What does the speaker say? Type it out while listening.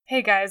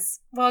Hey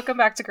guys, welcome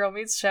back to Girl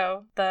Meets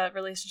Show, the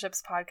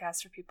relationships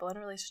podcast for people in a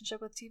relationship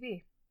with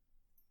TV.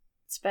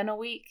 It's been a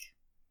week,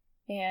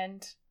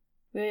 and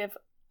we have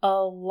a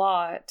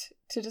lot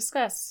to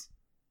discuss.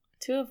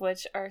 2 of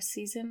which are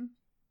season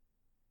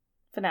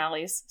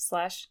finales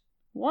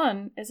 /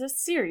 one is a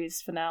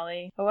series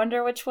finale. I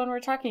wonder which one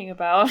we're talking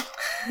about.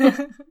 I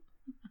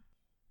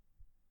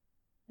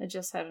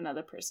just had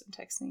another person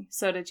text me.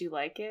 So did you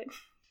like it?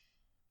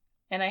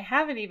 And I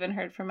haven't even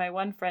heard from my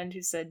one friend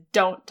who said,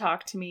 don't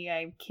talk to me,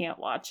 I can't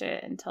watch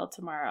it until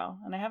tomorrow.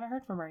 And I haven't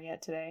heard from her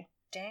yet today.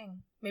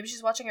 Dang. Maybe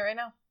she's watching it right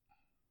now.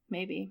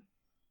 Maybe.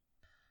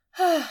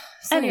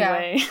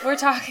 Anyway. Yeah, we're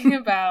talking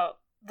about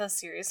the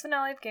series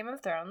finale of Game of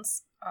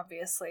Thrones,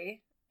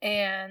 obviously,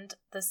 and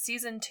the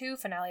season 2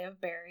 finale of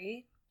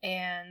Barry,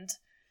 and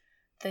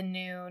the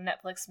new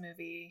Netflix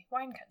movie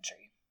Wine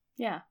Country.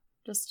 Yeah,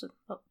 just to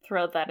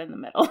throw that in the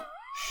middle.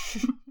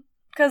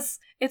 Because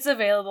it's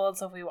available, and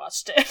so we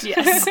watched it.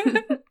 Yes.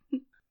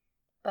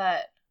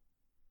 But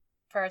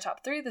for our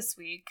top 3 this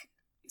week,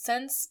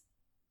 since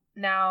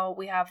now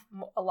we have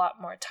a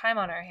lot more time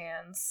on our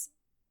hands,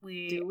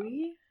 Do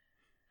we?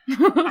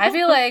 I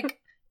feel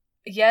like,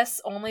 yes,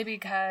 only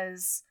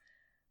because,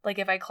 like,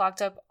 if I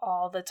clocked up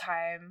all the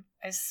time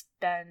I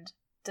spend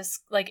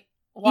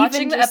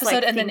watching the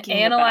episode and then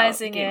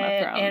analyzing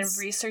it and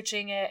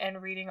researching it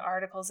and reading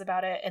articles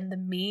about it and the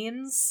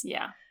memes.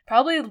 Yeah.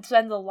 Probably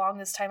spend the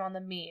longest time on the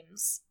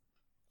memes.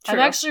 True.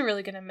 I'm actually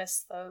really going to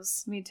miss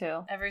those. Me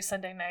too. Every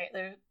Sunday night.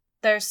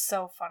 They're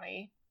so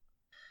funny.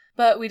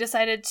 But we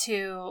decided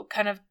to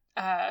kind of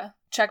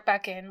check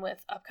back in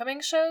with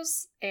upcoming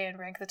shows and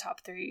rank the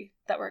top 3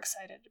 that we're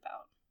excited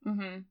about.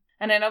 Mm-hmm.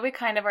 And I know we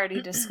kind of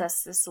already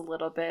discussed this a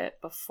little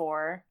bit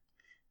before,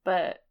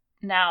 but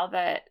now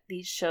that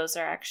these shows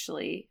are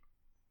actually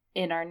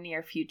in our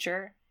near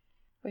future,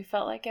 we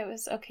felt like it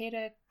was okay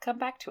to come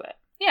back to it.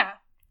 Yeah.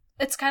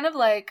 It's kind of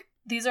like,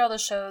 these are all the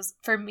shows,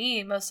 for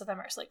me, most of them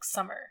are like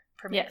summer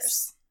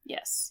premieres.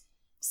 Yes.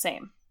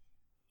 Same.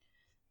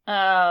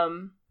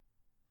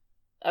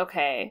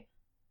 Okay.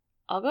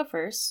 I'll go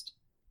first.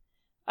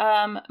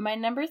 My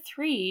number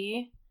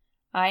 3,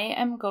 I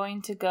am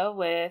going to go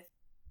with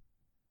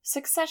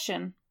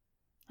Succession.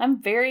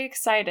 I'm very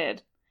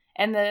excited.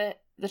 And the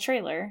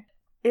trailer,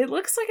 it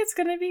looks like it's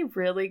going to be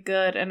really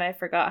good, and I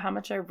forgot how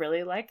much I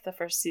really liked the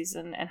first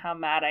season and how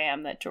mad I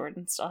am that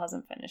Jordan still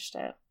hasn't finished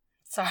it.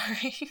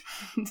 Sorry.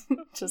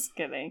 Just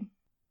kidding.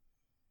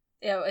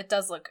 Yeah, it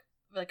does look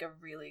like a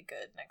really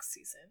good next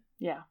season.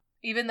 Yeah.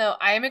 Even though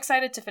I am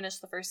excited to finish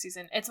the first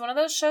season. It's one of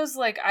those shows,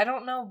 like, I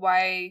don't know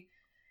why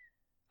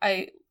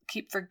I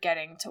keep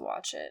forgetting to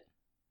watch it.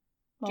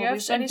 Well, do you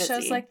have any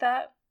shows like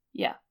that?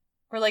 Yeah.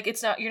 Where, like,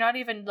 you're not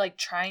even, like,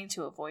 trying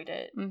to avoid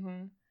it.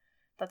 Mm-hmm.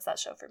 That's that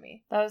show for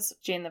me. That was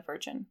Jane the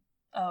Virgin.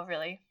 Oh,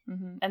 really?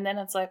 Mm-hmm. And then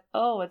it's like,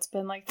 oh, it's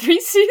been like 3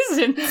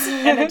 seasons.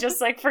 And I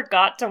just like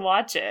forgot to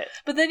watch it.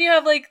 But then you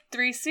have like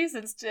 3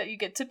 seasons that you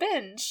get to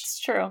binge. It's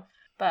true.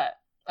 But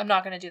I'm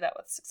not going to do that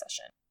with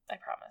Succession. I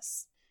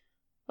promise.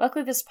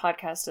 Luckily, this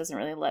podcast doesn't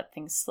really let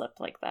things slip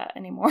like that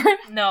anymore.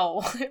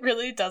 No, it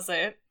really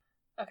doesn't.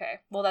 Okay,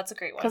 well, that's a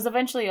great one. Because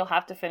eventually you'll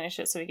have to finish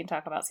it so we can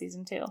talk about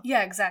season 2.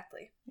 Yeah,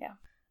 exactly. Yeah.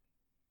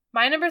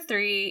 My number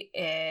 3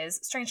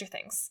 is Stranger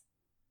Things.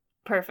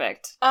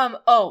 Perfect.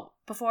 Oh,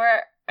 before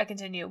I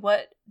continue,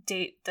 what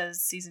date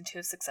does season 2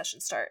 of Succession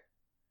start?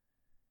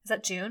 Is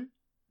that June?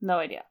 No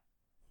idea.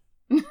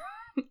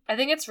 I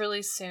think it's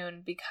really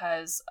soon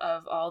because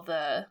of all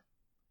the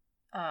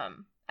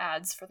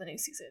ads for the new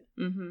season.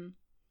 Mm-hmm.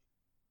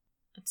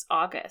 It's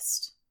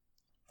August.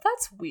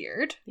 That's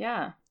weird.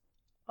 Yeah.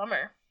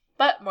 Bummer.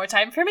 But more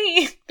time for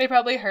me. They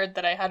probably heard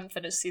that I hadn't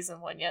finished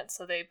season 1 yet,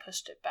 so they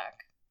pushed it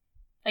back.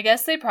 I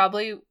guess they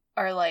probably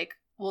are like,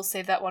 we'll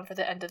save that one for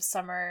the end of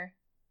summer,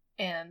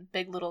 and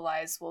Big Little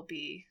Lies will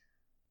be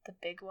the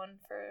big one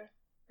for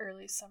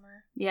early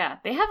summer. Yeah,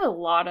 they have a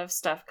lot of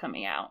stuff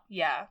coming out.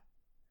 Yeah.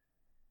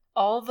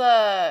 All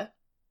the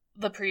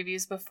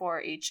previews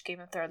before each Game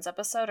of Thrones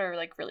episode are,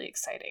 like, really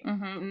exciting.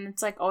 Mm-hmm. And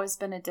it's, like, always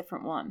been a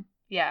different one.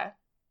 Yeah.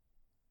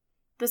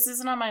 This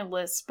isn't on my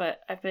list, but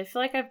I feel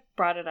like I've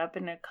brought it up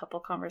in a couple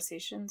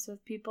conversations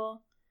with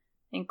people,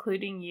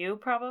 including you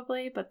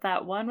probably, but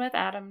that one with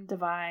Adam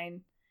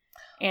Devine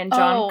and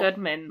John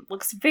Goodman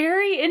looks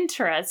very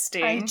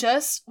interesting.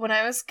 When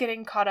I was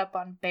getting caught up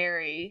on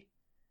Barry,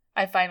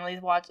 I finally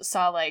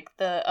saw like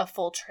a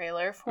full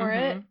trailer for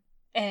it,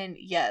 and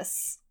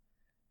yes,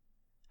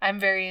 I'm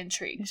very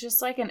intrigued. It's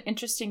just like an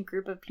interesting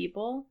group of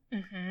people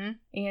and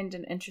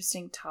an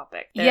interesting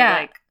topic.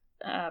 They're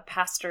like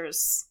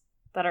pastors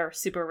that are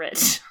super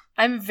rich.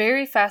 I'm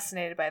very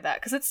fascinated by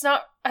that because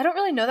I don't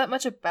really know that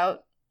much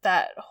about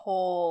that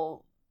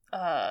whole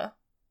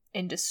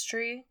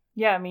industry.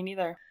 Yeah, me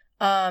neither.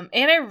 And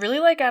I really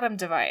like Adam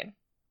Devine.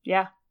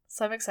 Yeah.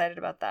 So I'm excited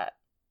about that.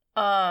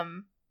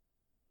 And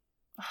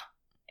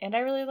I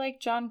really like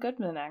John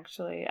Goodman,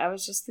 actually. I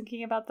was just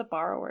thinking about The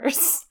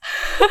Borrowers.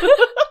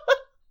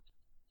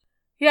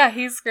 Yeah,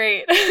 he's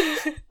great.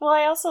 Well,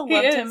 I also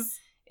loved him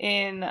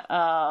in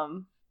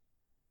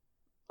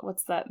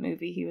what's that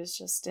movie he was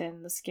just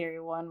in? The scary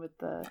one with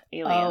the Oh,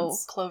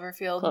 aliens.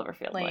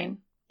 Cloverfield Lane.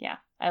 Yeah,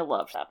 I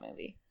loved that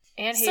movie.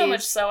 And so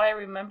much so I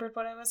remembered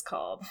what it was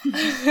called.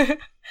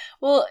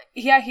 Well,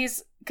 yeah,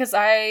 he's because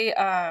I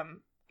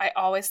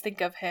always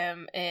think of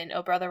him in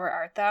Oh Brother Where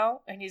Art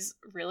Thou, and he's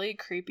really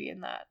creepy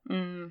in that.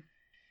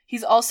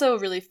 He's also a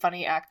really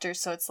funny actor,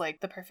 so it's like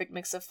the perfect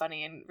mix of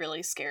funny and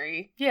really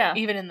scary. Yeah.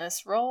 Even in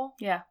this role.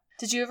 Yeah.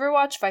 Did you ever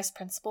watch Vice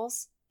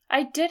Principals?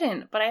 I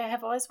didn't, but I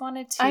have always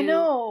wanted to. I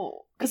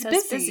know. Because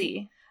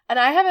busy. And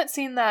I haven't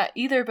seen that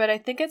either, but I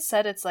think it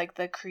said it's like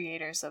the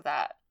creators of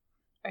that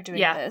are doing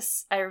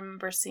this. I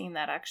remember seeing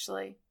that,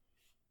 actually.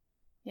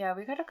 Yeah,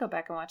 we gotta go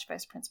back and watch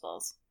Vice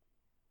Principals.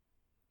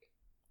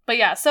 But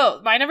yeah, so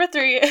my number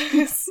 3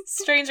 is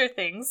Stranger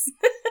Things.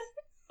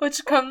 Which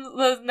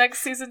the next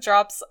season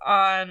drops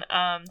on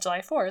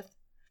July 4th.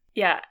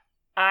 Yeah,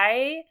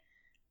 I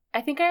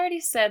think I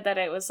already said that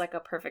it was like a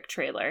perfect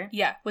trailer.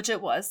 Yeah, which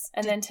it was.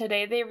 And then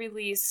today they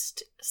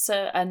released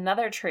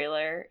another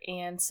trailer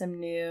and some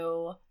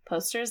new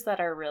posters that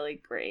are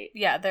really great.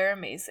 Yeah, they're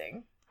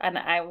amazing. And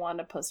I want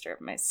a poster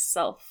of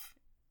myself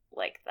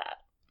like that.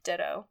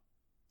 Ditto.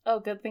 Oh,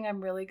 good thing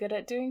I'm really good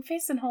at doing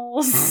face and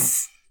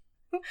holes.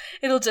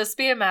 It'll just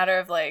be a matter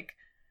of like,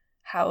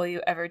 how will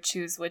you ever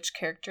choose which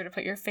character to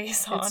put your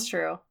face on? It's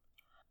true.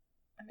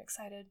 I'm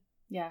excited.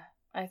 Yeah,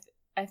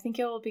 I think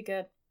it will be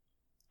good.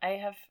 I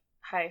have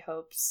high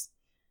hopes.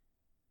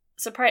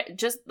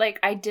 Just like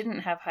I didn't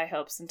have high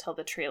hopes until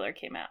the trailer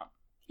came out.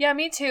 Yeah,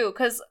 me too.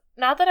 Because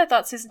not that I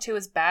thought season 2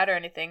 was bad or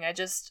anything. I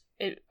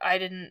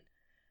didn't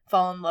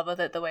fall in love with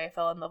it the way I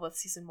fell in love with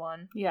season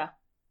 1. Yeah,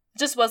 it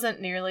just wasn't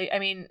nearly. I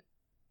mean,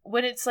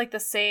 when it's like the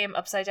same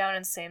Upside Down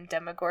and same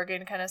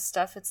Demogorgon kind of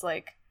stuff, it's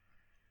like.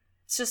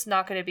 It's just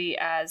not going to be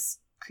as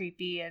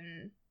creepy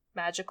and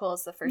magical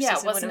as the first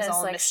season when it was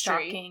all like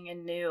mystery. Shocking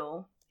and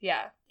new.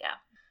 Yeah. Yeah.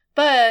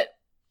 But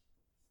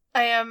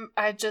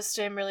I just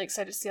am really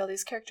excited to see all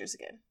these characters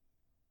again.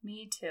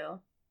 Me too.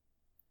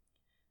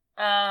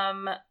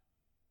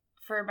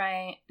 For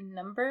my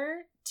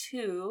number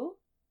 2,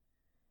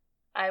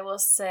 I will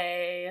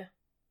say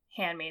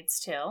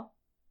Handmaid's Tale.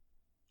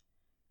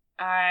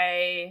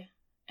 I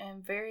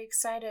am very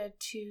excited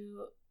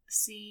to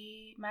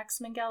see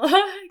Max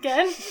Minghella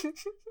again.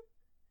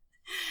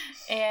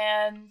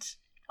 And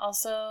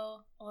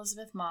also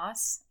Elizabeth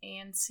Moss,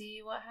 and see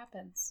what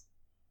happens.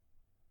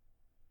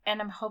 And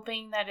I'm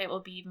hoping that it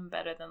will be even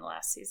better than the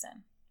last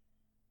season.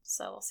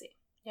 So we'll see.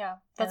 Yeah.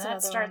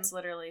 That starts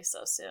literally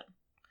so soon.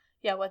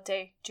 Yeah, what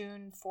day?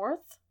 June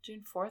 4th?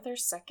 June 4th or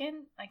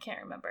 2nd? I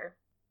can't remember.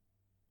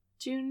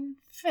 June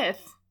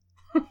 5th.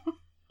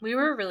 We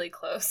were really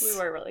close. We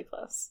were really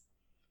close.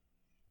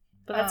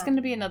 But that's going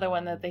to be another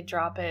one that they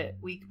drop it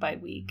week by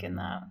week, and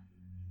that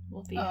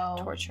will be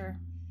torture.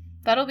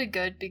 That'll be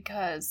good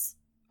because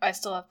I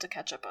still have to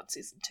catch up on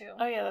season 2.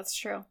 Oh yeah, that's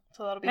true.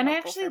 So that'll be and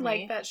helpful I actually for me.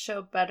 like that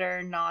show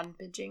better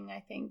non-binging,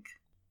 I think.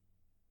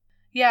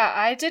 Yeah,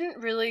 I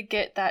didn't really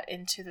get that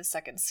into the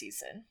second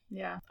season.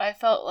 Yeah. I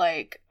felt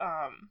like,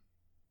 I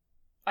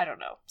don't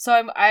know.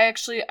 So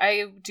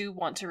I do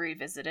want to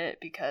revisit it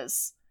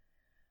because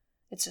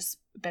it's just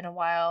been a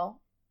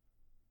while.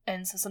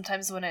 And so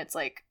sometimes when it's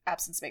like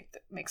absence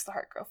makes the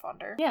heart grow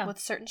fonder. Yeah. With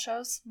certain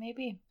shows.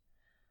 Maybe.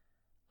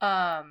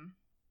 My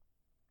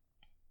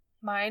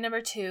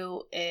number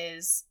 2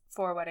 is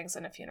 4 Weddings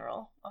and a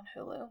Funeral on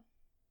Hulu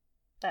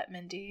that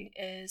Mindy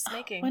is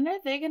making. When are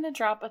they going to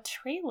drop a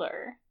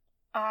trailer?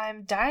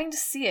 I'm dying to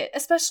see it,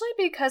 especially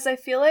because I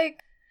feel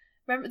like,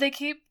 remember,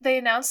 they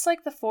announced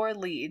like the 4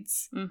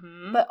 leads,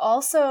 but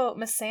also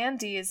Miss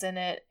Sandy is in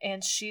it,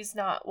 and she's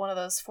not one of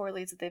those 4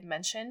 leads that they've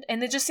mentioned,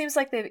 and it just seems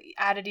like they've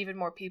added even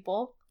more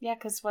people. Yeah,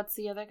 because what's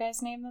the other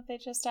guy's name that they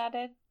just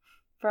added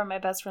for My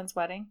Best Friend's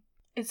Wedding?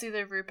 It's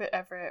either Rupert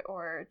Everett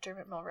or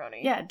Dermot Mulroney.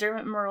 Yeah,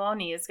 Dermot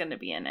Mulroney is going to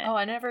be in it. Oh,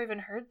 I never even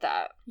heard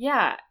that.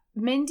 Yeah,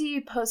 Mindy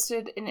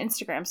posted an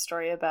Instagram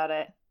story about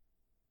it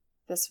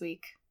this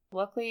week.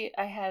 Luckily,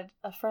 I had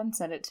a friend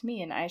send it to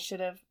me, and I should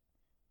have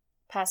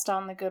passed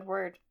on the good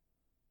word.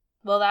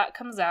 Well, that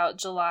comes out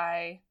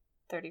July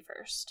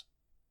 31st.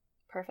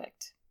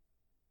 Perfect.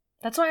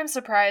 That's why I'm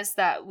surprised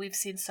that we've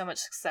seen so much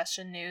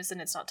Succession news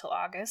and it's not till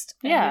August.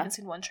 And we haven't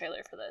seen one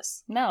trailer for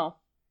this. No.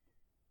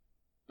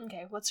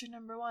 Okay, what's your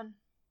number 1?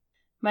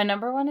 My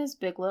number 1 is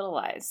Big Little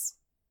Lies.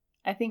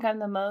 I think I'm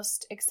the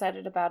most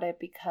excited about it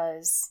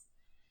because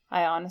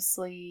I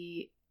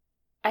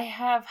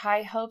have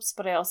high hopes,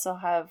 but I also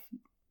have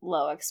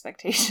low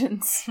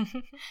expectations.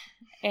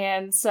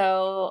 And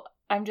so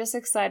I'm just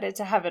excited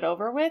to have it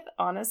over with,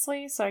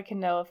 honestly, so I can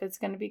know if it's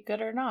going to be good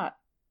or not.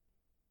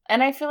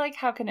 And I feel like,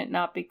 how can it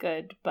not be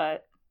good?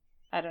 But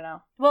I don't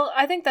know. Well,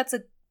 I think that's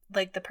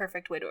the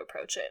perfect way to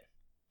approach it.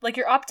 Like,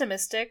 you're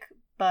optimistic,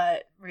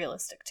 but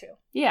realistic too.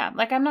 Yeah,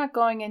 like I'm not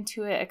going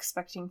into it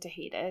expecting to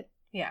hate it.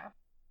 Yeah.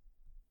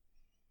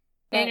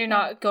 And you're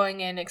not going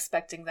in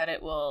expecting that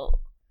it will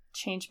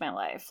change my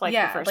life like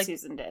the first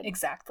season did.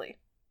 Exactly.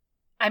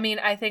 I mean,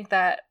 I think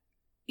that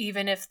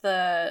even if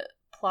the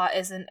plot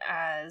isn't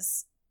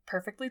as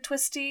perfectly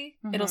twisty,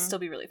 it'll still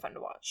be really fun to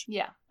watch.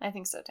 Yeah, I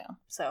think so too.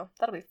 So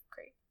that'll be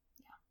great.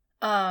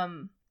 Yeah.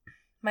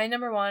 My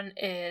number 1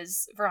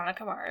 is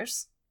Veronica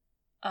Mars.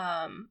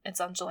 It's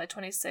on July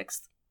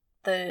 26th.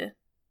 The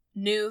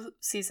new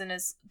season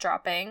is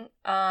dropping.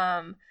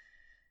 And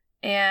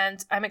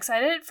I'm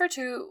excited for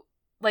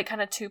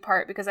kind of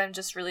 2-part, because I'm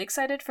just really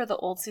excited for the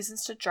old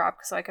seasons to drop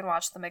so I can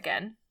watch them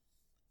again.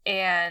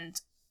 And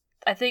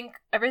I think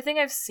everything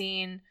I've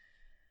seen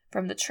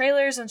from the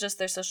trailers and just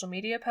their social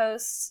media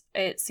posts,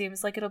 it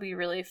seems like it'll be a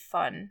really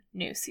fun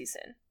new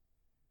season.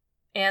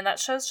 And that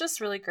show's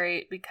just really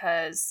great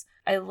because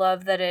I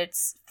love that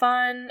it's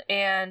fun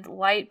and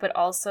light, but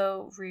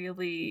also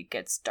really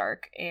gets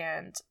dark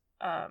and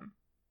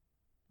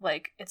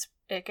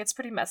it gets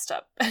pretty messed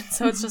up. And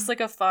so it's just like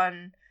a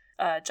fun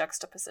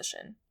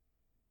juxtaposition.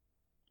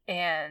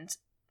 And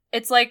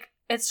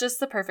it's just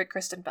the perfect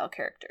Kristen Bell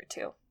character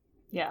too.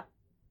 Yeah.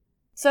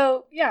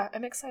 So yeah,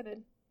 I'm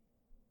excited.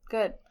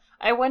 Good.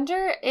 I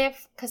wonder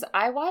if, because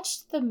I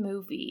watched the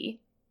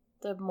movie,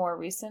 the more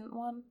recent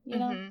one, you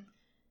know?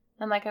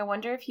 And I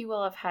wonder if you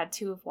will have had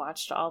to have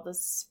watched all the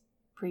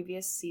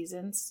previous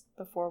seasons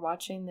before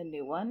watching the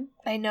new one.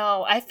 I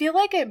know. I feel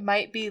like it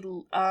might be,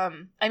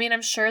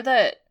 I'm sure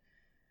that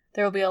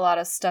there will be a lot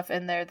of stuff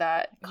in there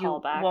that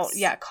callbacks.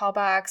 You won't,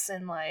 callbacks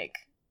and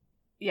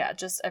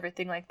just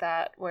everything like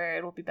that, where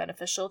it will be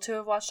beneficial to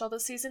have watched all the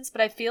seasons.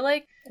 But I feel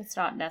like it's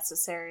not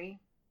necessary.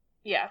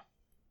 Yeah.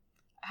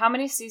 How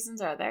many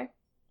seasons are there?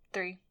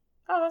 3.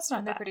 Oh, that's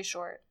not bad. They're pretty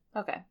short.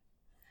 Okay.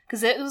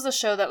 Because it was a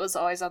show that was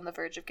always on the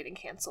verge of getting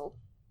canceled.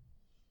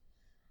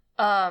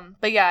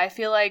 But yeah, I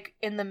feel like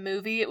in the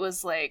movie it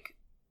was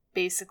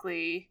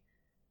basically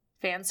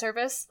fan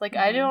service.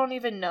 I don't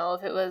even know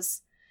if it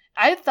was.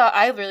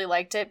 I really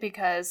liked it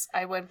because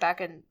I went back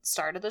and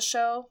started the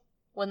show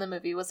when the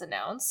movie was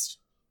announced,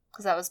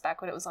 because that was back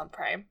when it was on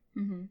Prime.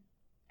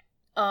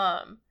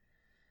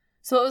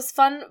 So it was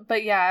fun,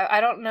 but yeah,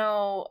 I don't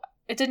know.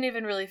 It didn't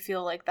even really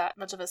feel like that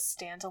much of a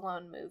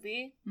standalone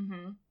movie.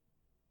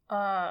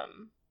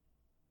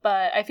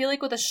 But I feel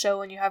like with a show,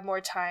 when you have more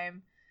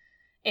time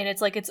and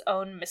it's its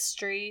own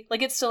mystery,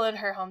 it's still in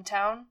her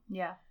hometown.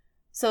 Yeah.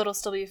 So it'll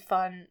still be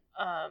fun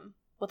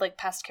with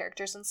past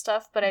characters and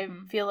stuff. But I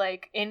feel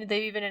and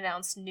they've even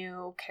announced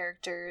new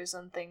characters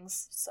and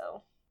things.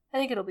 So I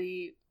think it'll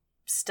be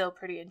still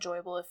pretty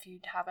enjoyable if you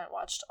haven't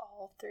watched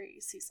all 3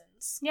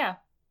 seasons. Yeah.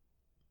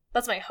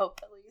 That's my hope,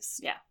 at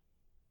least. Yeah.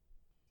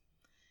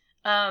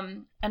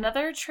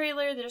 Another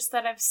trailer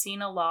that I've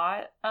seen a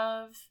lot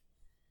of,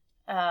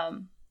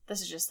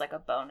 this is just a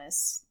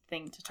bonus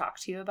thing to talk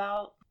to you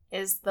about,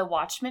 is the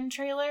Watchmen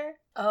trailer.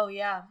 Oh,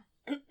 yeah.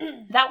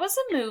 That was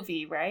a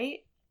movie,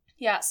 right?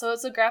 Yeah, so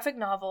it's a graphic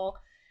novel,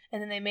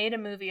 and then they made a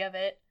movie of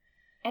it.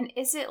 And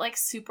is it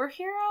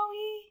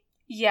superhero-y?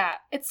 Yeah,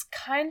 it's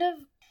kind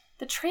of...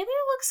 The trailer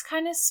looks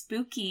kind of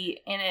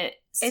spooky, and it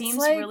seems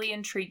really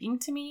intriguing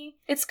to me.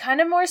 It's kind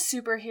of more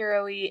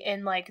superhero-y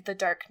in, the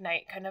Dark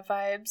Knight kind of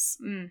vibes.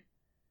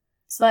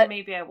 So but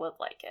maybe I would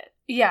like it.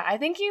 Yeah, I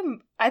think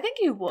you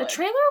would. The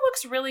trailer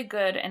looks really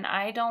good, and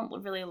I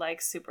don't really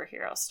like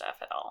superhero stuff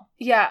at all.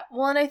 Yeah,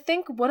 well, and I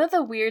think one of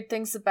the weird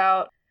things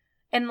about...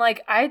 And,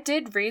 I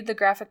did read the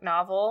graphic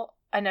novel.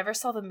 I never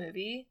saw the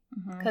movie.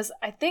 Because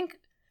I think...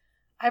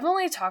 I've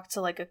only talked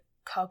to, a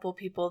couple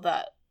people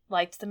that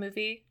liked the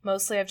movie.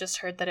 Mostly I've just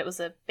heard that it was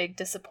a big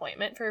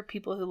disappointment for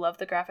people who love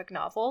the graphic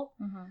novel.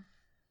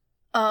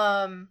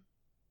 The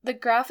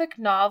graphic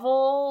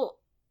novel,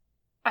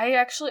 I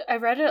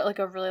read it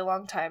a really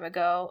long time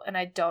ago, and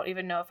I don't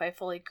even know if I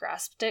fully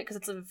grasped it, because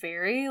it's a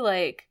very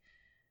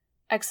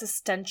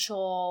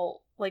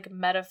existential,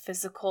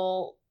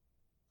 metaphysical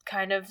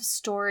kind of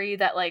story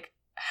that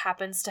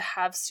happens to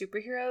have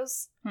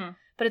superheroes.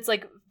 But it's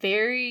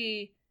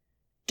very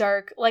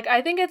dark.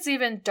 I think it's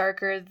even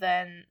darker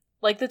than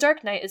the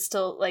Dark Knight is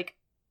still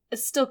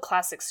it's still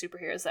classic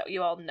superheroes that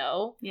you all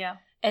know. Yeah.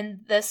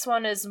 And this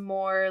one is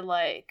more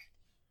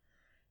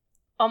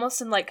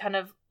almost in kind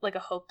of a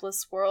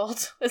hopeless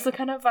world is the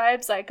kind of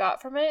vibes I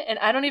got from it. And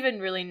I don't even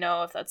really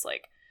know if that's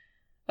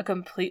a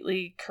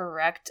completely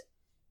correct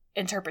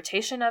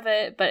interpretation of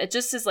it, but it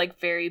just is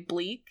very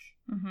bleak.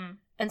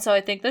 And so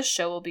I think this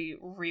show will be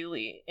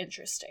really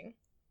interesting.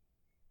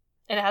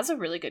 And it has a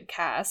really good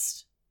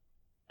cast.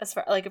 As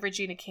far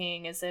Regina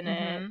King is in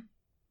it.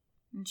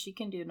 And she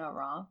can do no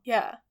wrong.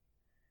 Yeah.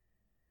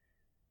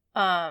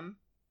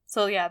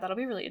 So yeah, that'll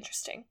be really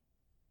interesting.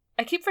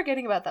 I keep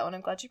forgetting about that one.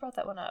 I'm glad you brought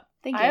that one up.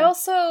 Thank you. I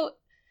also,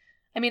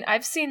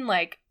 I've seen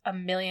a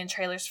million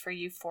trailers for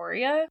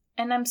Euphoria.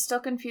 And I'm still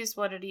confused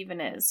what it even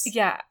is.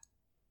 Yeah.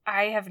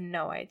 I have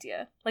no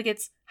idea.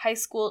 It's high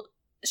school.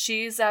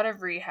 She's out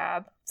of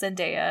rehab,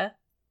 Zendaya.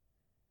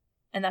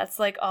 And that's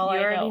all you I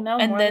know. Already know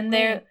and more then than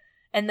there me.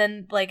 And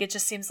then it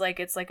just seems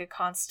it's a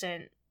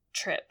constant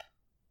trip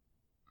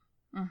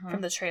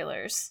from the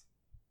trailers.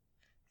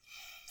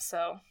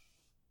 So,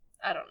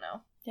 I don't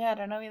know. Yeah, I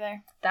don't know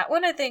either. That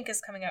one I think is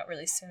coming out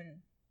really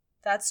soon.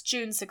 That's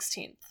June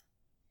 16th.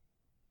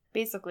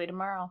 Basically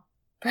tomorrow.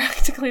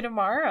 Practically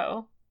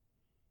tomorrow.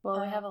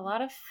 Well, we have a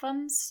lot of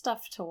fun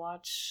stuff to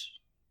watch.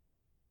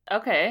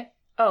 Okay.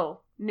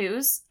 Oh,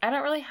 news. I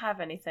don't really have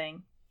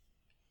anything.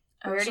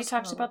 We already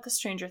talked about the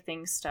Stranger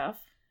Things stuff.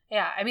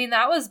 Yeah, I mean,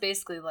 that was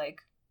basically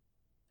like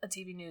a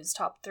TV news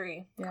top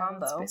 3 combo.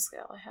 That's basically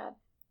all I had.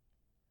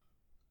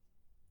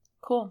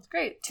 Cool. It's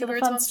great. 2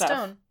 birds, 1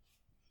 stone.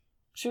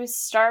 Should we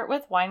start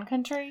with Wine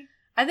Country?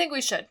 I think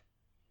we should.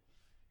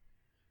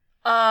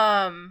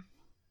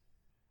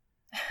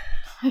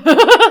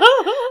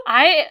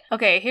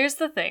 Okay, here's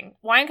the thing.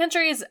 Wine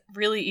Country is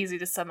really easy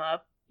to sum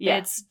up. Yeah.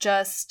 It's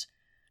just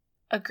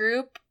a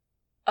group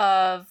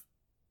of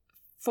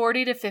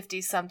 40 to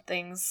 50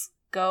 somethings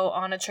go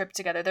on a trip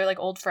together. They're like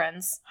old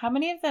friends. How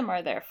many of them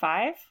are there?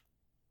 5?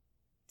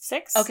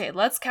 6? Okay,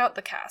 let's count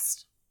the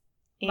cast.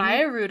 Amy?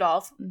 Maya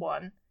Rudolph,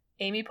 1.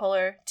 Amy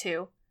Poehler,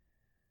 2.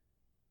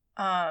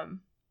 I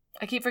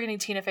keep forgetting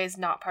Tina Fey's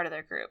not part of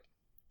their group.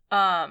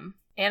 Anna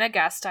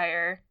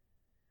Gasteyer,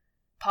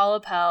 Paula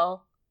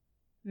Pell,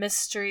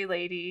 Mystery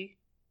Lady,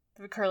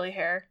 the curly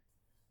hair.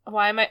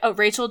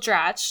 Rachel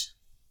Dratch.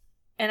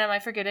 And am I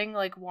forgetting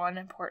like one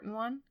important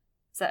one?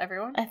 Is that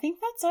everyone? I think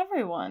that's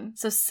everyone.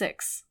 So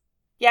 6.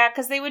 Yeah,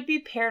 because they would be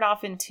paired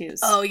off in 2s.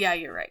 Oh yeah,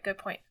 you're right. Good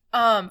point.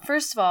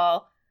 First of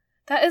all,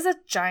 that is a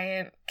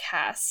giant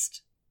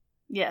cast.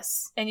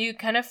 Yes. And you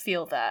kind of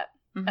feel that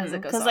as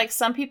it goes on. Because like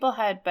some people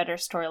had better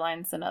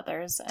storylines than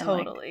others. And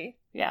totally.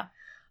 Yeah.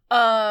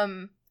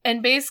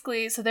 And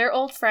basically, so they're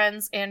old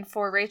friends, and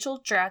for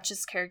Rachel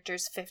Dratch's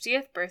character's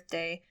 50th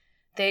birthday,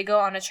 they go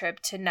on a trip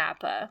to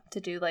Napa to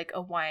do like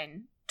a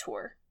wine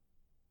tour.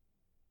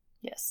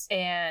 Yes.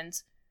 And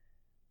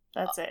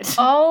that's it.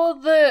 All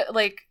the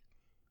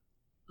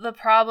the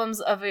problems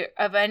of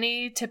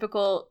any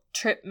typical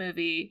trip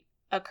movie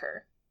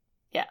occur.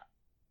 Yeah.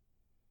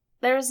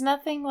 There's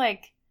nothing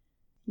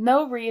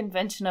no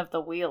reinvention of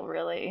the wheel,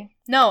 really.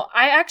 No,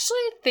 I actually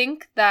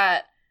think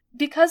that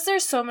because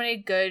there's so many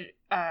good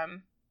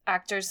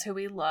actors who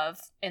we love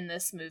in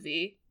this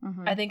movie,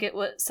 I think it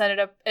would set it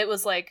up. It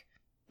was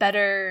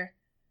better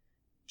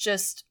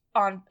just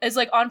on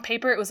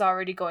paper. It was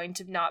already going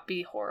to not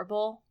be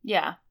horrible.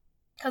 Yeah.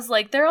 Because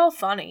they're all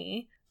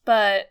funny,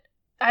 but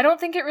I don't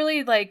think it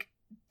really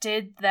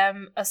did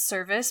them a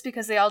service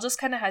because they all just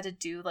kind of had to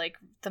do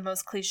the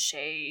most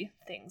cliche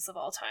things of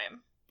all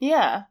time.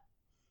 Yeah.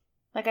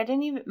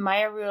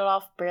 Maya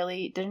Rudolph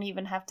didn't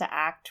even have to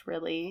act,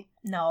 really.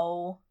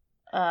 No.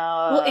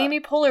 Well, Amy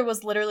Poehler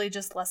was literally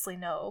just Leslie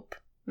Knope.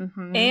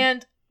 Mm-hmm.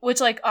 And,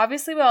 which,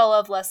 obviously we all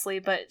love Leslie,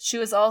 but she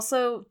was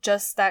also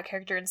just that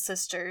character in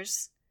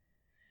Sisters.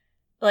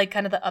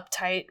 Kind of the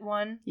uptight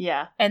one.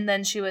 Yeah. And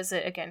then she was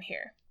it again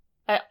here.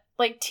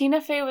 Tina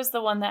Fey was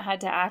the one that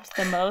had to act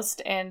the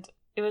most, and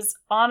it was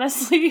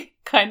honestly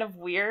kind of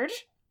weird.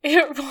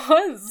 It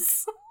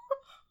was.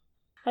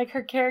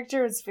 Her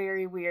character was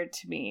very weird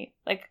to me.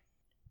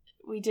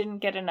 We didn't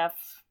get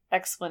enough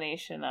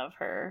explanation of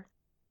her.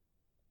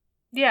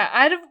 Yeah,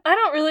 I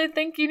don't really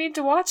think you need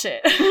to watch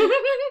it.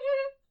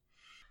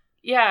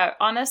 Yeah,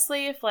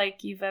 honestly, if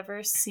you've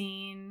ever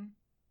seen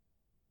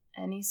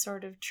any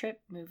sort of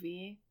trip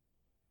movie,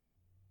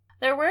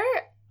 there were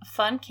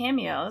fun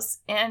cameos,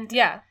 and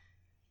yeah,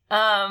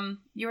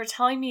 you were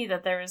telling me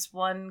that there was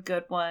one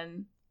good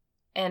one,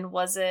 and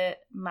was it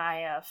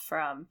Maya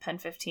from Pen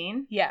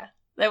 15? Yeah,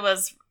 it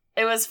was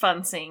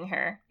fun seeing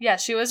her. Yeah,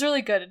 she was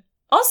really good.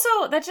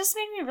 Also, that just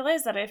made me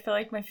realize that I feel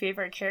like my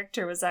favorite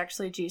character was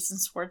actually Jason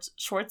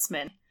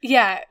Schwartzman.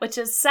 Yeah. Which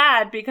is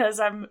sad because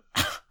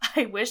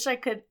I wish I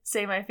could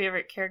say my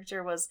favorite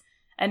character was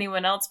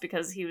anyone else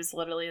because he was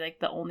literally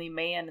the only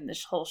man in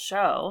this whole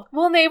show.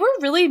 Well, they were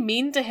really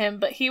mean to him,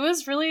 but he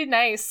was really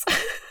nice.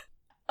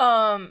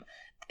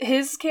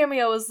 His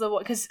cameo was the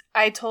one, because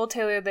I told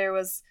Taylor there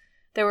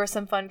were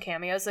some fun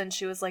cameos, and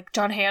she was like,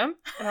 John Hamm?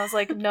 And I was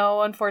like,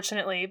 no,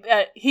 unfortunately.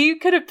 He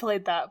could have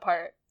played that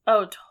part.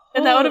 Oh, totally.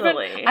 And that would have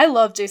been, I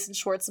love Jason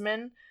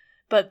Schwartzman,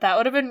 but that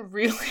would have been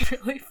really,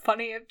 really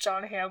funny if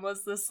John Hamm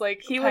was this,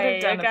 he would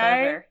have done it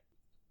better.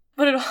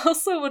 But it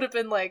also would have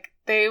been,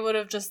 they would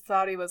have just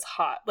thought he was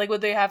hot.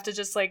 Would they have to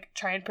just,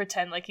 try and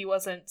pretend he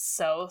wasn't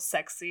so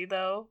sexy,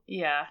 though?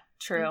 Yeah,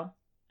 true.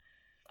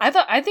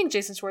 I think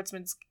Jason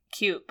Schwartzman's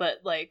cute,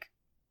 but,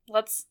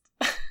 let's...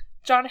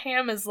 John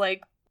Hamm is,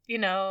 you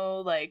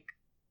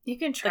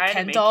can try the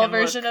Ken Ken doll make him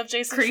version of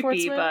Jason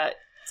creepy, Schwartzman. But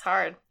it's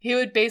hard. He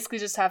would basically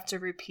just have to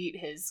repeat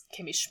his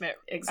Kimmy Schmidt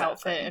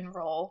outfit and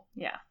role.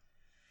 Yeah.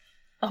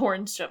 A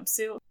orange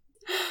jumpsuit.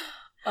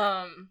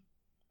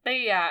 But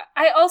yeah,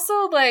 I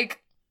also,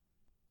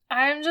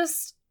 I'm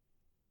just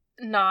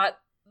not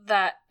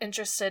that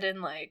interested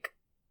in,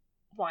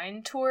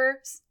 wine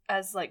tours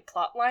as,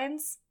 plot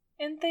lines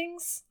in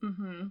things.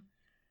 Mm-hmm.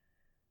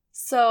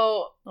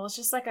 So... Well, it's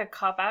just, a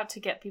cop-out to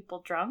get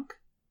people drunk.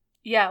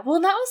 Yeah, well,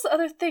 that was the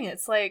other thing.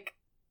 It's,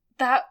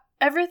 that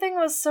everything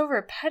was so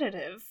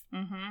repetitive.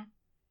 Mm-hmm.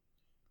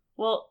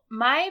 Well,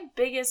 my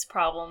biggest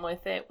problem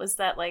with it was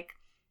that,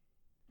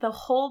 the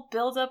whole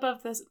buildup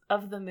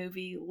of the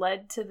movie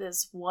led to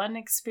this one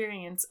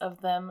experience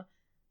of them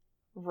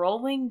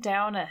rolling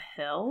down a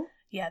hill.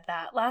 Yeah,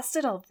 that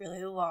lasted a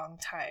really long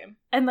time.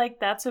 And, like,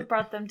 that's what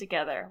brought them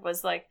together,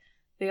 was, like,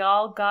 they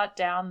all got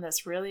down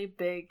this really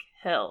big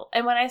hill.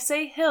 And when I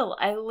say hill,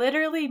 I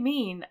literally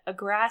mean a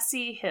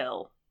grassy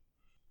hill.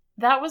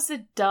 That was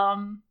a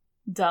dumb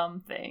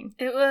thing.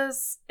 It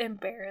was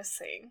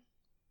embarrassing.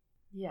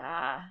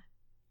 Yeah.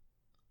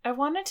 I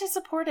wanted to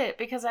support it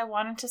because I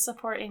wanted to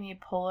support Amy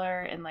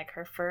Poehler in, like,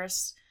 her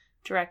first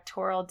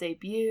directorial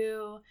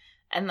debut.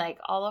 And, like,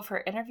 all of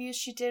her interviews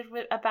she did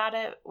about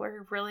it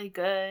were really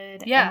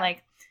good. Yeah. And,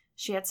 like,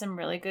 she had some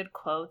really good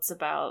quotes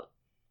about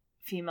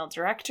female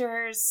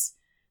directors.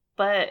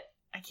 But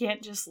I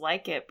can't just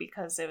like it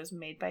because it was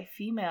made by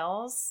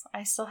females.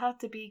 I still have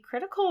to be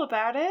critical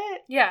about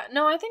it. Yeah,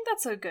 no, I think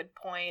that's a good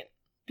point.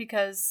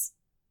 Because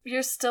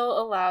you're still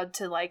allowed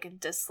to like and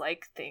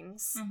dislike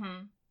things.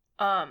 Mm-hmm.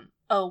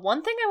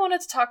 One thing I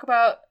wanted to talk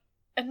about,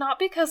 and not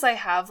because I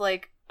have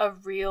like a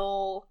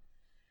real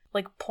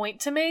like point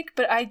to make,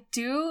 but I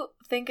do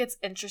think it's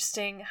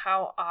interesting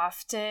how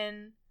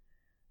often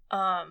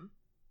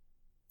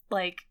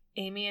like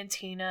Amy and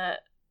Tina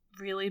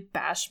really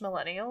bash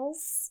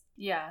millennials.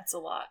 Yeah, it's a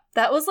lot.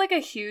 That was like a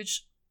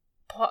huge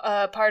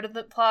part of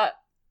the plot.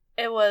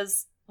 It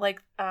was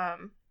like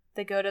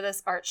they go to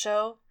this art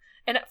show.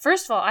 And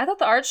first of all, I thought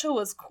the art show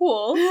was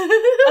cool.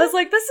 I was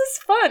like, this is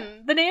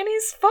fun. The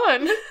nanny's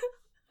fun.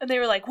 And they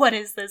were like, what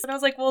is this? And I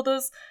was like, well,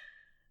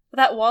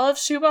 that wall of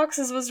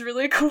shoeboxes was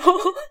really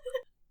cool.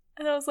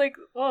 And I was like,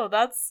 whoa,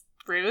 that's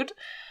rude.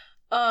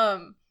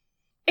 And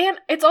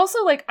it's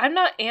also like, I'm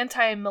not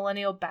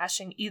anti-millennial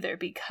bashing either,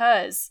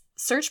 because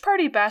Search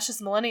Party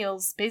bashes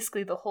millennials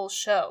basically the whole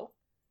show.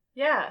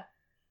 Yeah.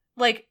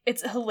 Like,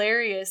 it's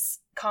hilarious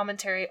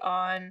commentary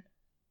on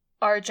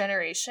our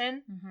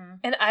generation. Mm-hmm.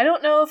 And I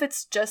don't know if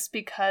it's just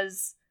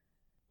because,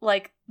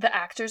 like, the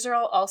actors are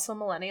all also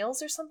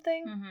millennials or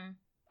something. Mm-hmm.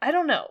 I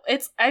don't know.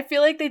 I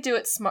feel like they do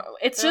it smart.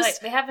 It's They're just...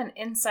 like, they have an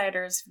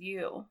insider's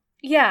view.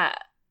 Yeah.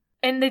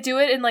 And they do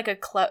it in, like,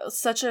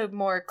 such a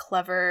more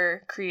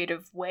clever,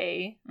 creative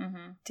way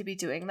to be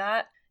doing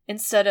that.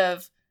 Instead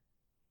of,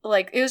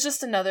 like, it was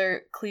just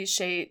another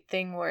cliche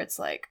thing where it's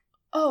like,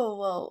 oh,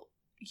 well,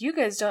 you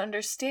guys don't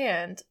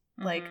understand.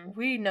 Like,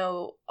 we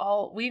know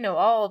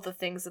all the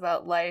things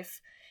about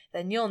life,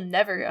 then you'll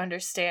never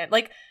understand.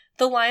 Like,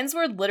 the lines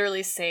were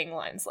literally saying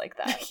lines like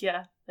that.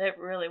 Yeah, it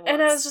really was.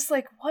 And I was just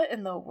like, what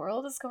in the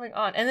world is going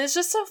on? And it's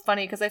just so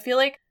funny because I feel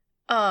like,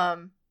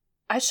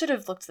 I should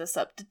have looked this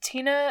up. Did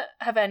Tina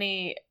have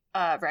any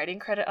writing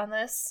credit on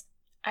this?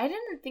 I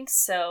didn't think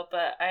so,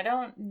 but I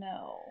don't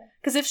know.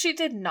 Because if she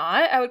did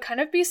not, I would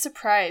kind of be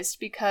surprised,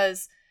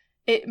 because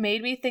it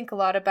made me think a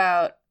lot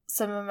about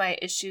some of my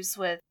issues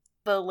with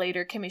the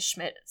later Kimmy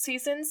Schmidt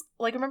seasons.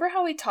 Like, remember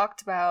how we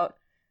talked about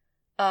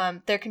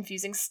their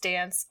confusing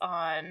stance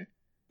on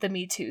the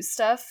Me Too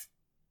stuff?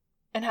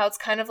 And how it's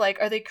kind of like,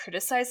 are they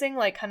criticizing,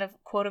 like, kind of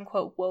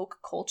quote-unquote woke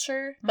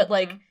culture? But,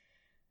 like,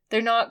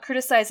 they're not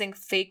criticizing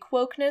fake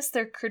wokeness,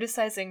 they're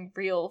criticizing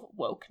real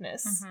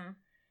wokeness.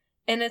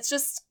 And it's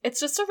just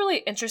a really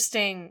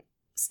interesting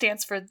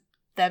stance for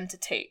them to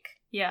take.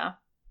 Yeah,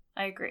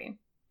 I agree.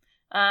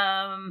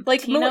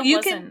 Like, Tina you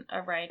wasn't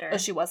a writer. Oh,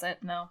 she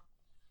wasn't? No.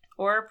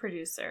 Or a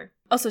producer.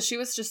 Oh, so she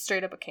was just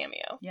straight up a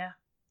cameo. Yeah.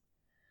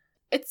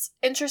 It's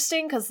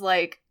interesting because,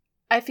 like,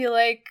 I feel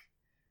like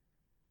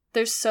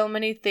there's so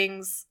many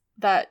things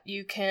that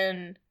you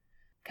can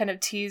kind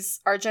of tease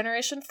our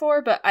generation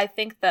for, but I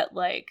think that,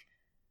 like,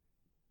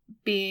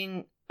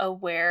 being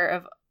aware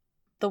of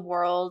the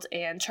world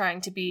and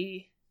trying to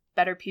be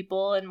better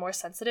people and more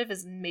sensitive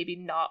is maybe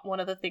not one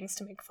of the things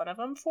to make fun of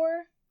them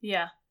for.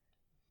 Yeah.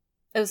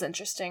 It was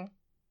interesting.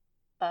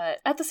 But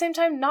at the same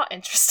time, not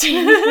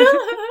interesting.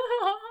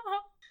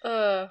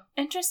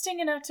 Interesting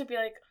enough to be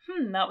like,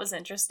 that was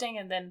interesting,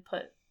 and then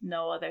put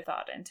no other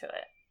thought into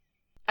it.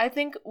 I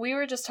think we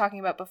were just talking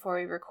about before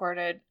we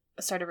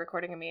started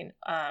recording,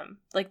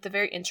 like the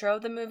very intro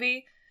of the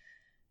movie,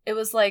 it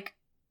was like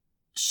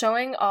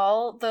showing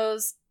all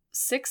those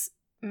 6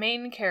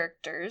 main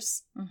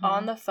characters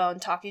on the phone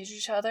talking to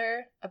each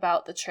other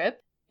about the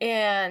trip,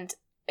 and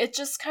it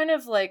just kind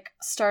of like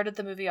started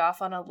the movie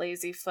off on a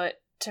lazy foot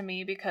to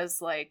me,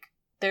 because like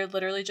they're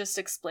literally just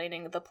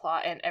explaining the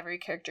plot and every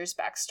character's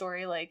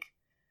backstory, like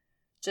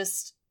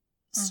just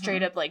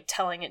straight up like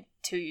telling it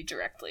to you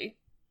directly.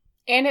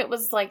 And it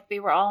was like they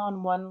were all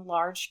on one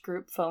large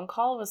group phone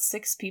call with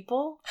 6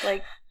 people.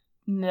 Like,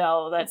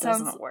 no, that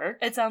doesn't work.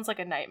 It sounds like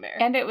a nightmare.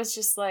 And it was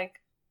just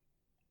like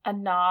a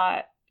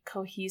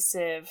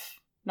non-cohesive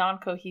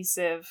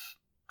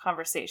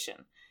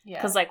conversation. Yeah.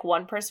 Because like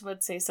one person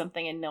would say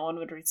something and no one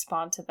would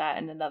respond to that,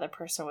 and another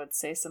person would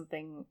say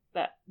something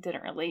that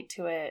didn't relate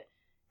to it.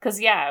 Because,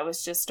 yeah, it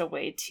was just a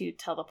way to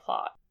tell the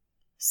plot.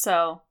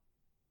 So,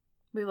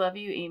 we love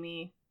you,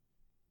 Amy.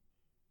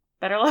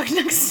 Better luck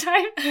next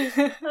time.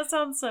 That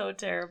sounds so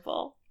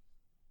terrible.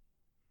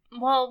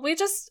 Well, we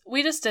just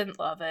didn't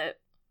love it.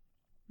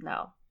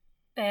 No.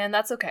 And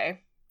that's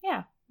okay.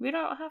 Yeah, we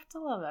don't have to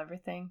love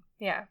everything.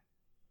 Yeah.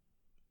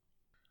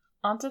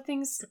 On to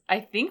things I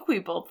think we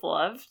both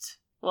loved.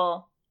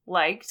 Well,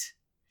 liked.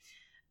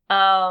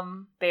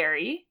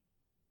 Barry.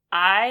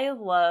 I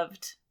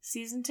loved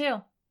season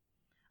 2.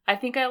 I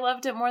think I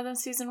loved it more than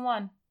season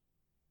 1.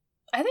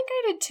 I think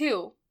I did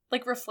too.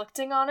 Like,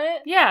 reflecting on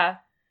it. Yeah.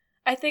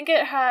 I think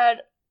it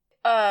had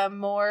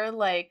more,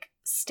 like,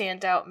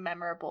 standout,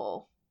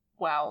 memorable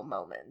wow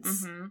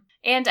moments. Mm-hmm.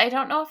 And I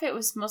don't know if it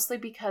was mostly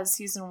because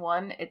season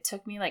 1, it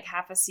took me, like,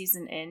 half a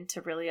season in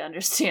to really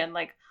understand,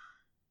 like,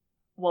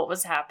 what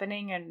was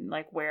happening and,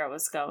 like, where it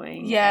was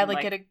going. Yeah, and,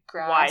 like, get a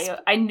grasp. Why.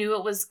 I knew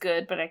it was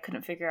good, but I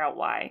couldn't figure out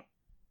why.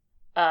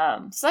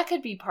 So that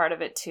could be part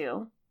of it,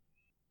 too.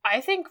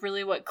 I think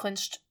really what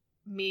clinched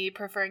me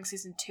preferring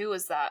season 2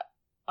 was that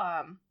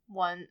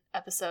one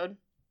episode,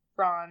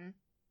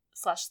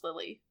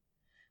 Ron/Lily,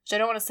 which I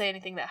don't want to say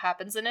anything that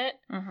happens in it.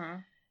 Mm-hmm.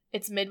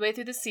 It's midway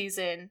through the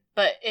season,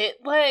 but it,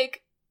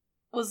 like,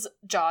 was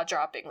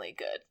jaw-droppingly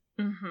good.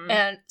 Mm-hmm.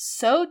 And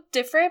so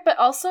different, but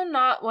also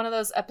not one of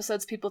those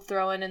episodes people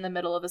throw in the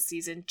middle of a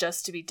season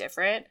just to be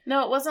different.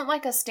 No, it wasn't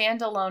like a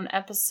standalone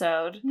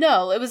episode.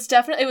 No, it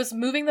was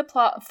moving the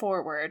plot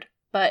forward,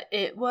 but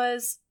it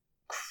was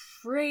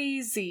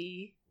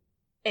crazy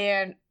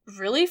and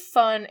really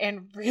fun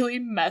and really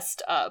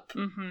messed up.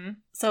 Mm-hmm.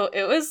 So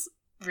it was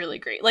really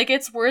great. Like,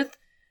 it's worth,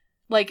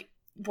 like,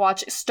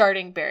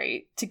 starting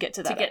Barry to get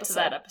to that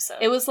episode.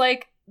 It was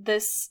like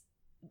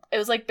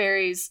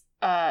Barry's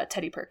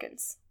Teddy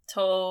Perkins.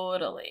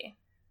 Totally.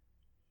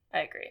 I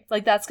agree.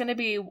 Like, that's going to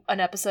be an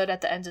episode at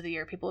the end of the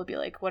year. People would be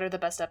like, what are the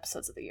best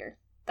episodes of the year?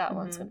 That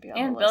one's going to be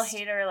on the list.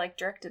 And Bill Hader, like,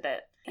 directed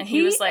it. And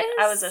he was like,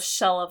 I was a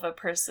shell of a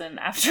person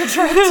after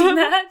directing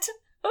that.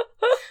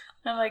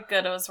 I'm like,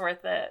 good, it was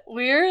worth it.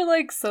 We're,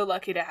 like, so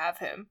lucky to have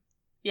him.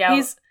 Yeah.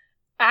 He's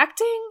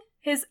acting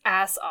his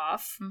ass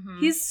off.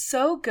 Mm-hmm. He's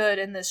so good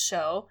in this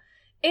show.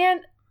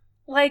 And,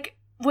 like,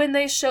 when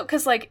they show...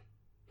 Because, like,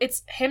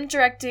 it's him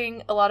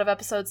directing a lot of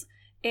episodes,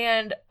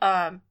 and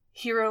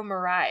Hiro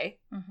Murai,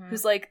 mm-hmm.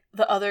 who's, like,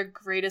 the other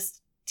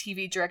greatest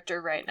TV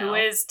director right now. Who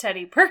is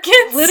Teddy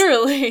Perkins.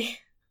 Literally.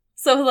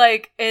 So,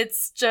 like,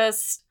 it's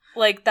just...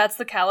 Like, that's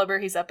the caliber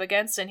he's up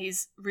against, and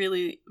he's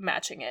really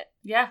matching it.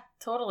 Yeah,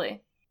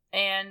 totally.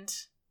 And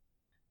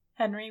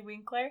Henry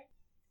Winkler?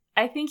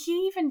 I think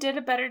he even did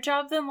a better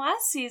job than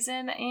last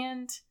season,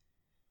 and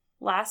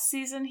last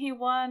season he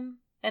won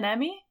an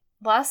Emmy?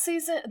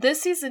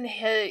 This season,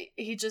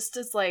 he just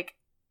is, like,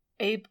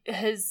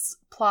 his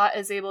plot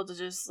is able to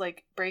just,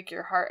 like, break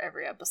your heart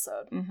every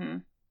episode. Mm-hmm.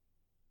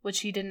 Which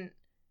he didn't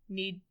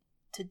need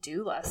to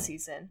do last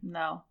season.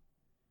 No.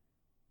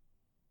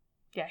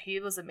 Yeah, he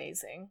was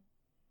amazing.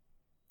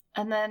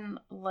 And then,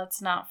 let's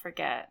not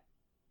forget.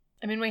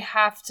 I mean, we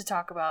have to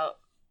talk about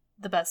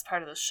the best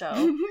part of the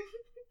show.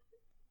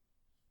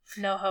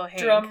 NoHo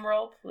Hank. Drum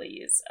roll,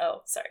 please.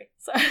 Oh, sorry.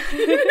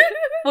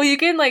 Well,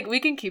 we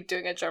can keep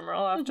doing a drum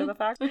roll after the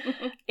fact.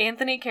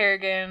 Anthony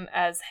Carrigan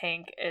as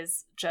Hank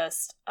is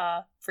just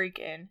a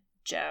freaking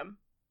gem.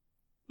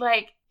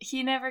 Like,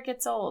 he never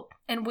gets old.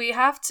 And we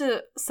have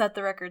to set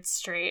the record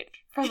straight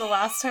from the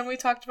last time we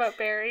talked about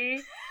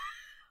Barry.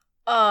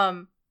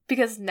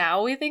 Because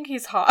now we think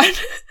he's hot.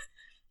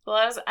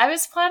 Well, I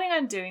was planning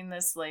on doing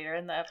this later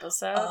in the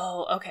episode.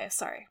 Oh, okay,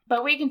 sorry.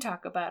 But we can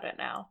talk about it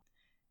now.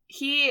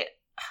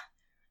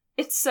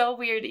 It's so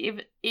weird.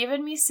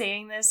 Even me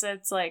saying this,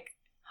 it's like,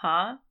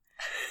 huh?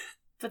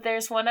 But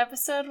there's one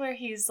episode where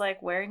he's,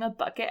 like, wearing a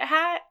bucket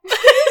hat.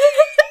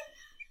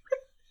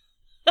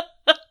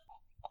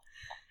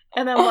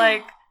 And I'm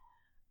like,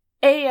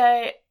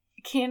 I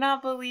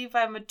cannot believe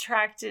I'm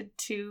attracted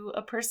to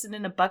a person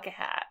in a bucket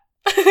hat.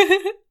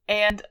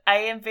 And I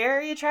am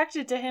very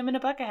attracted to him in a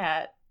bucket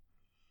hat.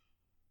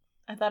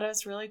 I thought it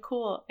was really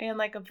cool. And,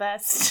 like, a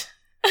vest.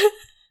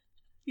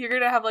 You're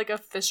gonna have, like, a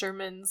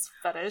fisherman's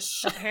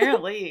fetish.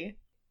 Apparently.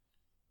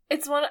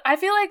 I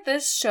feel like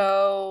this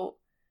show,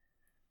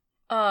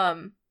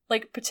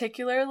 like,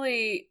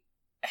 particularly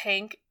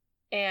Hank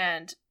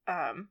and,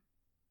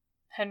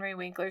 Henry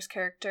Winkler's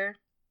character,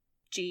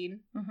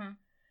 Gene,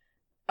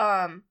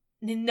 mm-hmm.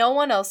 No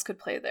one else could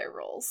play their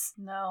roles.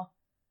 No.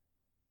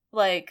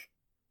 Like,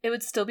 it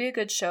would still be a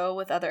good show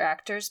with other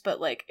actors, but,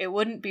 like, it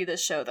wouldn't be the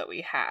show that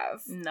we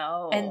have.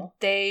 No. And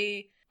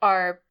they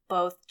are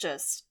both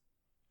just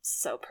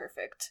so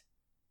perfect.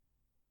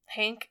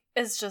 Hank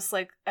is just,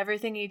 like,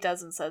 everything he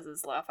does and says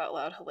is laugh out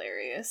loud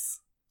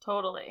hilarious.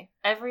 Totally.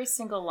 Every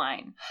single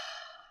line.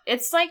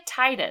 It's like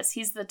Titus.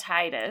 He's the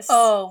Titus.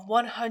 Oh,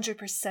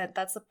 100%.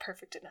 That's the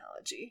perfect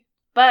analogy.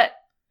 But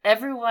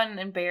everyone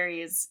in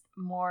Barry is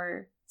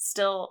more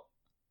still,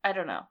 I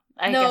don't know.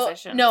 I guess I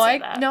shouldn't say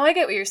that. No, I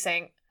get what you're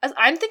saying.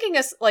 I'm thinking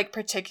as, like,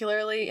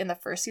 particularly in the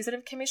first season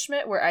of Kimmy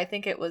Schmidt, where I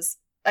think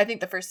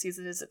the first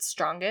season is its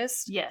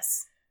strongest.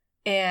 Yes.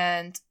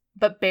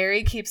 But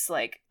Barry keeps,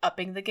 like,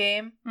 upping the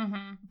game.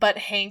 Mm-hmm. But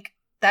Hank,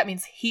 that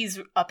means he's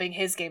upping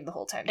his game the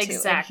whole time, too.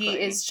 Exactly. And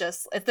he is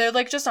just, they're,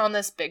 like, just on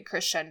this big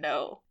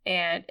crescendo,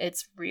 and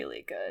it's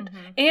really good.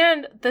 Mm-hmm.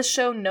 And the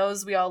show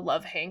knows we all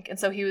love Hank, and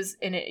so he was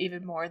in it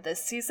even more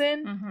this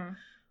season. Mm-hmm. Oh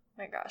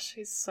my gosh,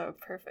 he's so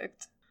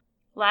perfect.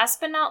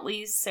 Last but not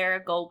least, Sarah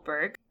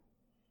Goldberg,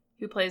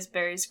 who plays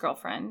Barry's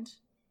girlfriend.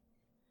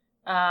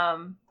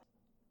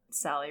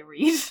 Sally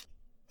Reed.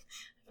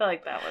 I feel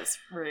like that was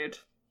rude.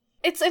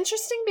 It's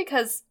interesting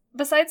because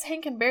besides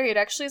Hank and Barry, it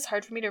actually is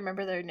hard for me to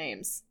remember their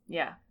names.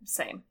 Yeah,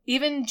 same.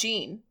 Even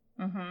Jean.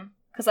 Mm-hmm.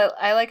 Because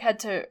I like had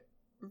to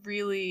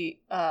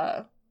really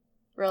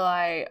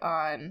rely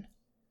on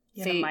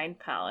fate. Mind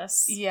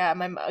palace. Yeah,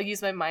 I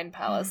use my mind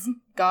palace.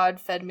 God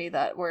fed me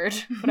that word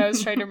when I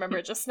was trying to remember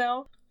it just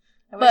now.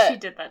 I wish he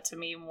did that to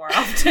me more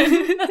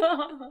often.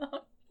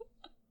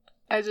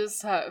 I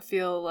just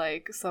feel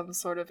like some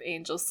sort of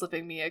angel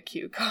slipping me a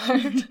cue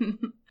card.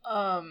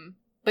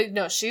 But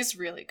no, she's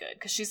really good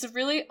because she's a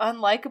really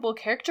unlikable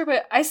character,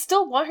 but I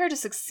still want her to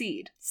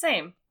succeed.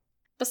 Same.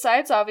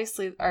 Besides,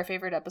 obviously, our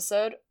favorite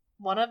episode,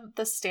 one of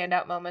the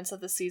standout moments of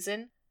the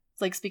season,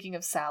 like speaking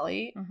of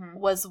Sally,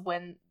 was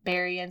when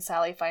Barry and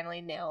Sally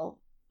finally nail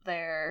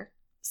their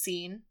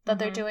scene that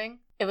they're doing.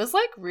 It was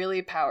like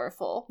really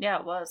powerful. Yeah,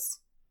 it was.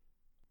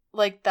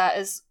 Like, that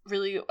is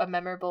really a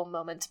memorable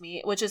moment to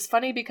me, which is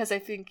funny because I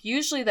think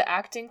usually the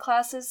acting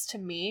classes to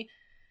me,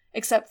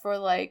 except for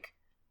like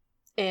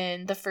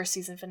in the first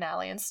season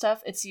finale and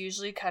stuff, it's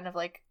usually kind of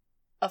like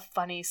a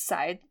funny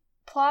side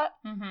plot.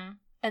 Mm-hmm.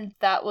 And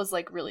that was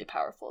like really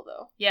powerful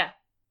though. Yeah.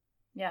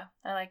 Yeah,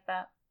 I like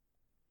that.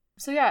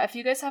 So yeah, if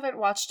you guys haven't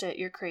watched it,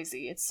 you're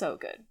crazy. It's so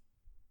good.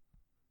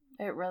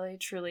 It really,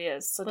 truly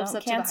is. So Lives don't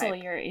up to the cancel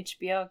hype. your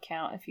HBO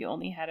account if you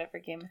only had it for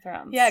Game of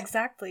Thrones. Yeah,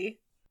 exactly.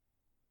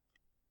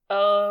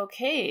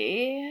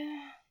 Okay.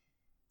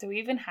 Do we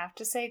even have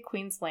to say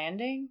Queen's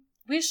Landing?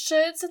 We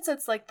should, since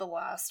it's like the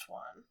last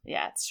one.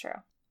 Yeah, it's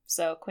true.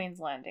 So, Queen's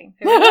Landing.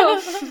 Here we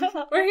go.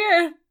 We're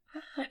here.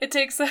 It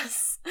takes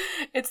us,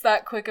 it's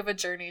that quick of a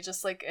journey,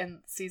 just like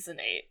in season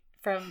 8,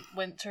 from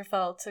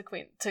Winterfell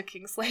to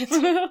King's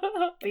Landing.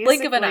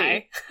 Blink of an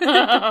eye.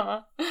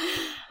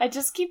 I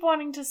just keep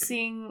wanting to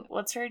sing,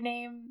 what's her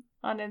name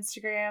on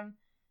Instagram?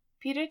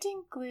 Peter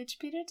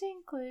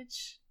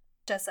Dinklage.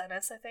 Jess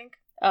Ennis, I think.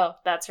 Oh,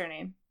 that's her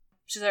name.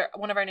 She's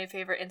one of our new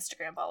favorite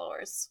Instagram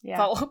followers.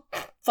 Yeah.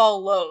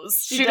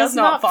 Follows. She does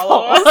not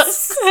follow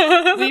us.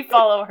 We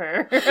follow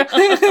her. What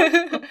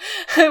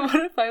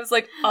if I was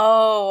like,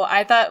 oh,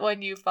 I thought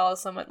when you follow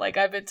someone, like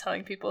I've been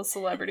telling people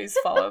celebrities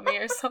follow me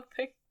or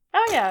something.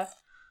 Oh, yeah.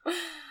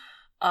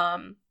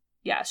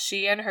 Yeah,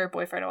 she and her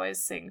boyfriend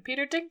always sing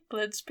Peter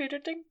Dinklage, Peter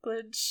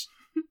Dinklage.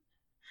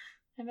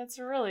 And it's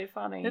really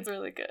funny. It's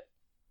really good.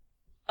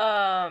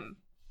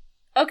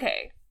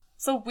 Okay.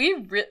 So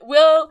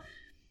I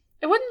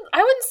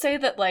wouldn't say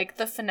that like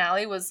the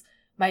finale was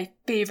my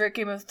favorite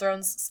Game of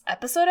Thrones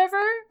episode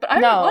ever, but I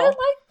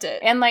liked it.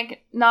 And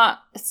like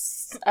not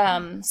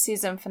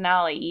season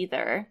finale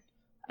either.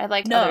 I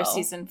like other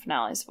season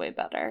finales way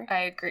better.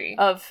 I agree.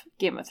 Of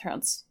Game of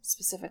Thrones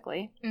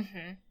specifically.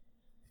 Mm-hmm.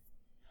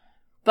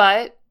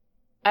 But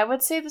I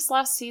would say this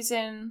last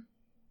season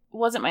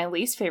wasn't my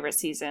least favorite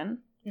season.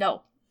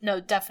 No,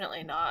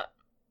 definitely not.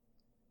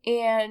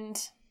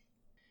 And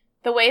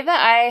the way that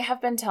I have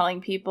been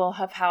telling people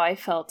of how I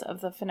felt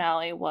of the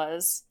finale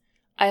was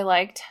I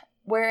liked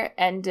where it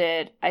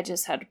ended. I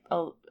just had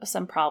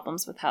some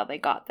problems with how they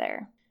got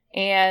there.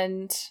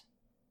 And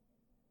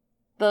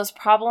those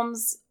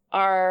problems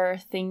are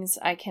things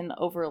I can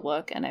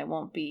overlook and I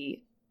won't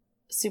be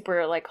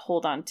super like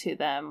hold on to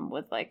them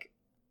with like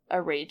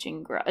a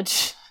raging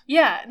grudge.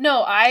 Yeah,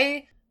 no,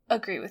 I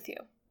agree with you.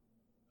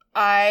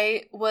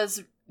 I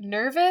was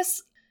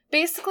nervous.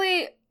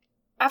 Basically,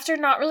 after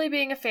not really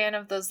being a fan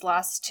of those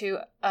last 2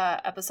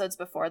 episodes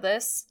before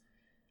this,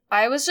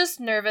 I was just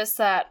nervous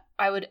that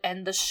I would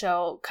end the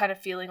show kind of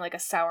feeling like a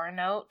sour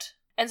note.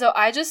 And so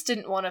I just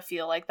didn't want to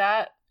feel like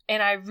that.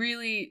 And I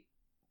really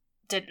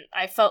didn't.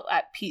 I felt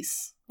at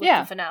peace with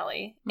the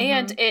finale. Mm-hmm.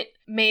 And it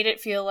made it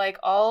feel like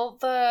all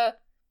the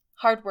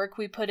hard work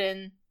we put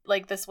in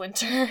like this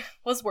winter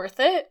was worth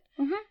it.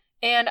 Mm-hmm.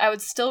 And I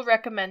would still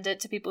recommend it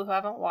to people who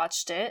haven't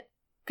watched it.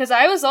 Because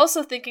I was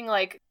also thinking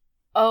like,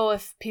 oh,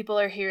 if people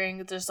are hearing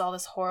that there's all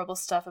this horrible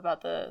stuff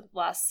about the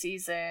last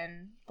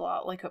season,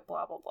 blah, blah,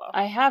 blah.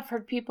 I have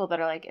heard people that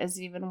are like, is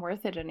it even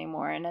worth it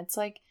anymore? And it's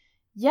like,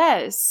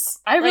 yes.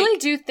 I really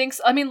do think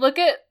so. I mean, look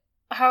at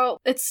how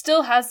it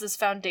still has this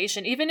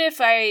foundation. Even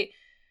if I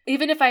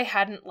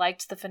hadn't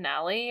liked the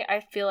finale,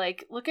 I feel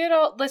like, look at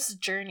all this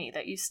journey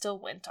that you still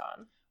went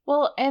on.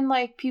 Well, and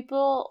like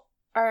people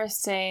are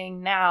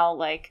saying now,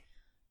 like,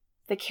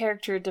 the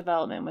character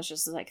development was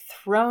just like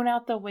thrown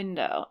out the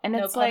window. And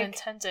it's no pun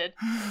intended.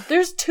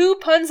 There's 2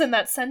 puns in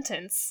that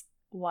sentence.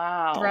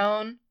 Wow.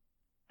 Thrown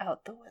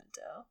out the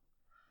window.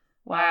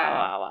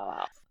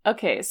 Wow.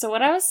 Okay, so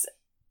what I was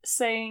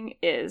saying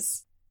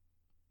is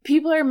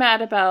people are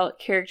mad about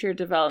character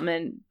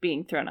development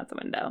being thrown out the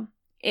window.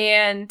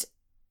 And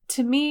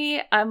to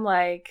me, I'm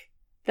like,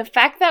 the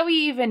fact that we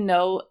even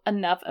know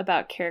enough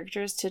about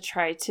characters to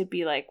try to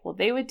be like, well,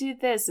 they would do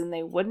this and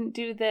they wouldn't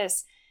do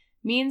this,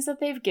 means that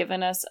they've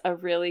given us a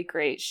really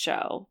great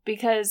show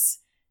because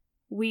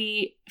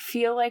we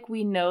feel like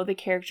we know the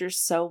characters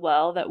so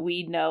well that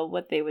we know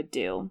what they would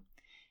do.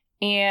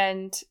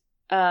 And,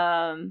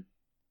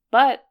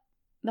 but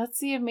that's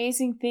the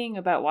amazing thing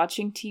about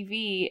watching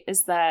TV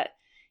is that,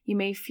 you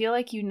may feel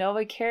like you know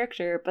a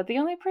character, but the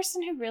only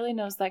person who really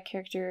knows that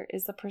character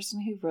is the person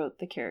who wrote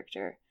the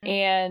character.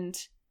 And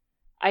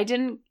I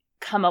didn't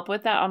come up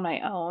with that on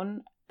my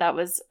own. That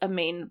was a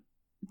main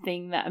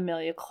thing that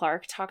Emilia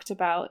Clarke talked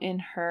about in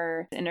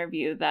her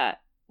interview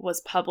that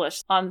was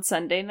published on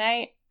Sunday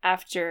night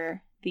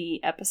after the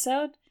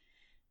episode.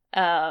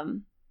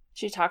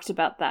 She talked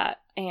about that,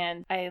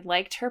 and I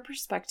liked her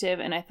perspective,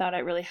 and I thought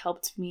it really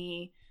helped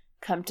me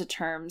come to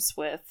terms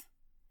with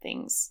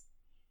things.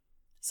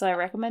 So I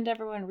recommend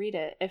everyone read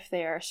it if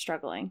they are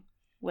struggling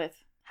with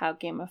how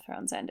Game of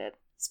Thrones ended.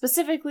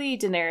 Specifically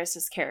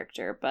Daenerys'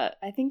 character, but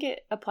I think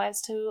it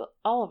applies to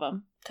all of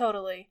them.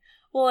 Totally.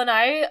 Well, and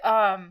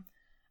I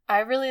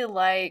really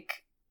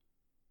like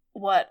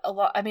what a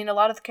lot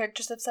of the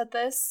characters have said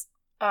this.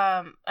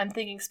 I'm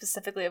thinking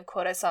specifically of a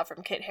quote I saw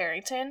from Kit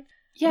Harington.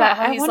 Yeah,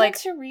 I wanted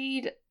to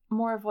read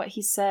more of what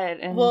he said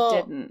and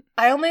didn't.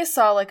 I only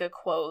saw like a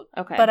quote.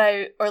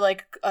 Okay. Or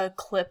like a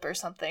clip or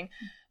something.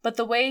 But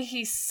the way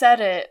he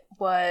said it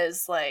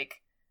was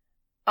like,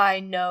 I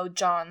know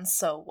Jon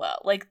so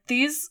well. Like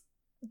the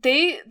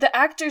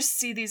actors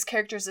see these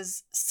characters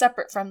as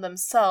separate from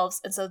themselves,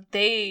 and so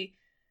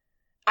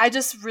I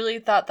just really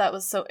thought that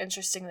was so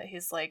interesting that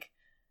he's like,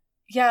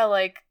 yeah,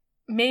 like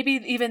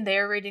maybe even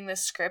they're reading the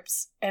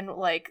scripts and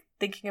like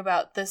thinking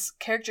about this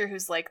character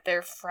who's like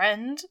their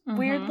friend,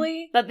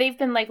 weirdly. That they've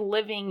been like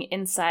living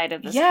inside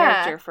of this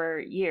character for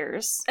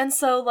years. And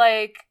so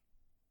like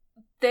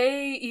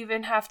they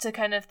even have to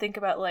kind of think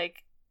about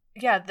like,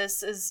 yeah,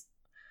 this is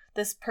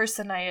this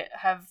person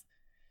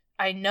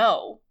I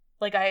know.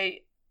 Like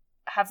I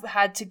have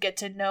had to get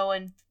to know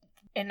and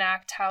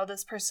enact how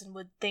this person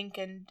would think,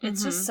 and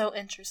it's just so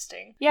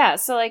interesting. Yeah,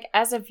 so like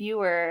as a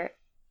viewer,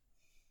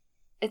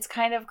 it's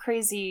kind of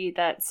crazy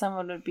that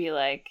someone would be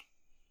like,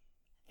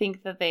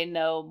 think that they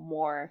know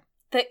more.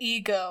 The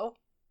ego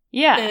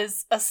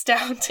is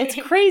astounding.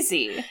 It's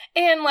crazy.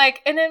 And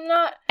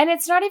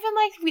it's not even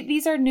like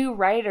these are new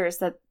writers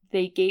that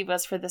they gave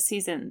us for the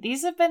season.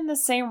 These have been the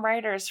same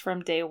writers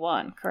from day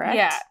one,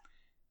 correct?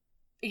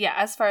 Yeah,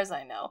 as far as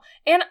I know.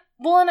 And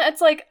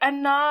it's like,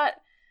 I'm not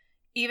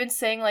even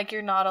saying like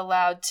you're not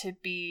allowed to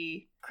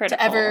be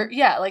critical.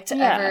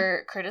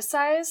 Ever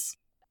criticize.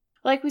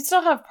 Like, we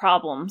still have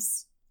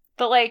problems,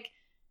 but like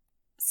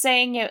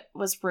saying it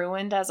was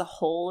ruined as a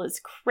whole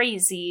is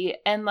crazy,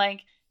 and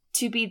like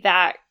to be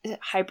that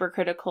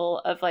hypercritical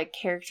of like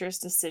characters'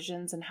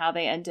 decisions and how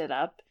they ended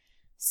up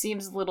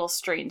seems a little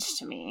strange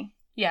to me.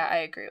 Yeah, I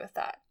agree with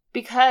that.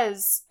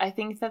 Because I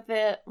think that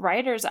the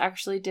writers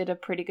actually did a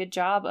pretty good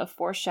job of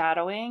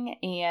foreshadowing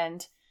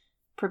and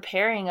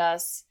preparing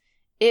us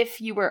if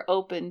you were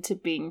open to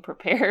being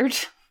prepared.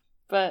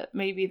 But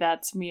maybe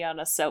that's me on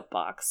a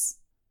soapbox.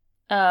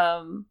 Yeah,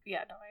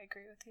 no, I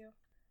agree with you.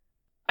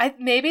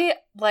 Maybe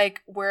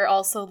like we're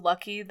also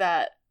lucky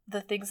that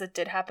the things that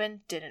did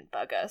happen didn't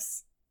bug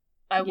us.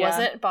 I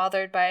wasn't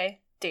bothered by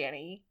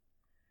Dany.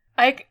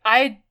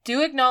 I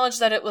do acknowledge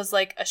that it was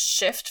like a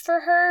shift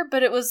for her,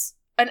 but it was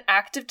an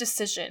active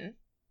decision.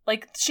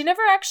 Like, she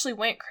never actually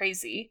went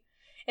crazy.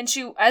 And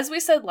she, as we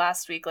said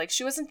last week, like,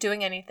 she wasn't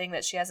doing anything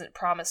that she hasn't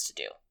promised to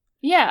do.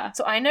 Yeah.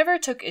 So I never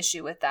took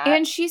issue with that.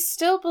 And she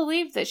still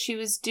believed that she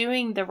was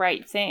doing the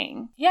right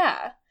thing.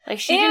 Yeah. Like,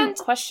 she didn't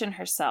question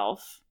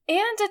herself.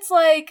 And it's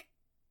like,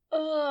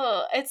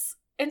 it's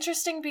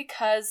interesting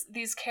because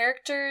these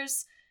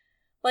characters,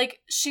 like,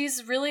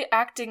 she's really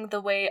acting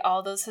the way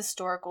all those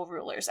historical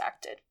rulers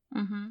acted.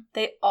 Mm-hmm.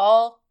 They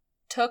all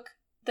took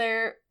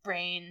their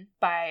reign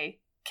by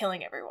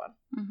killing everyone.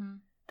 Mm-hmm.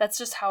 That's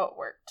just how it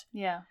worked.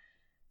 Yeah.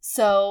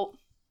 So,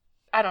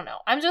 I don't know.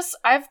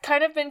 I've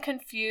kind of been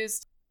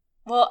confused.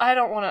 Well, I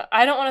don't want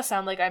to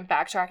sound like I'm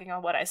backtracking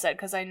on what I said,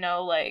 because I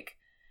know, like,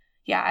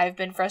 yeah, I've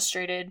been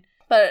frustrated.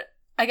 But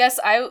I guess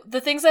the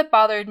things that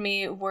bothered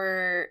me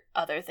were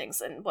other things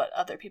than what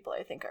other people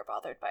I think are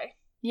bothered by.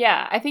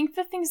 Yeah, I think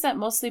the things that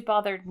mostly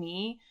bothered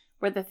me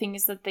were the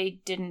things that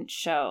they didn't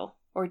show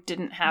or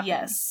didn't happen.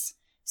 Yes.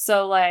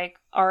 So, like,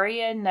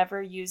 Arya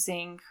never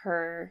using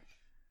her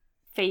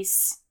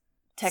face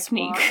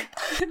technique.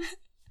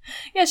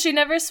 Yeah, she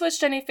never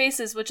switched any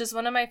faces, which is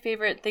one of my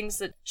favorite things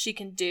that she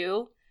can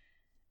do.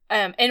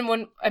 And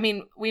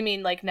we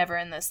mean like never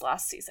in this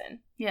last season.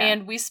 Yeah.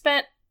 And we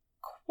spent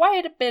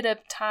quite a bit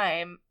of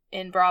time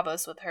in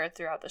Bravos with her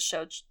throughout the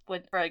show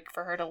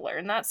for her to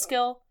learn that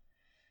skill.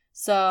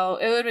 So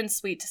it would have been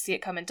sweet to see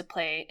it come into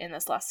play in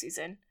this last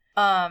season.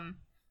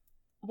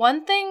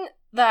 One thing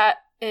that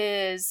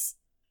is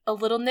a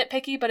little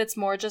nitpicky, but it's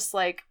more just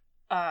like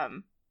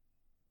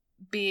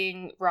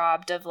being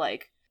robbed of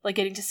like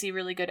getting to see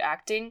really good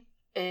acting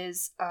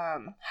is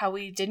how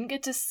we didn't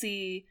get to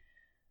see.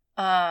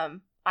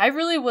 I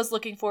really was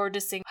looking forward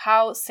to seeing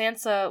how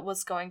Sansa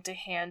was going to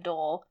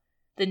handle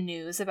the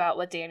news about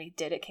what Dany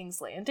did at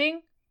King's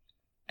Landing,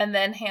 and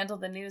then handle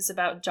the news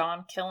about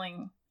Jon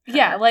killing her.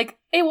 Yeah, like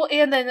it will,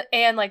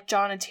 and like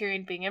Jon and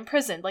Tyrion being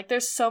imprisoned. Like,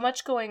 there's so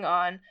much going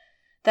on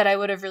that I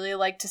would have really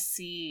liked to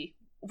see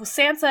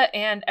Sansa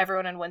and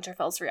everyone in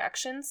Winterfell's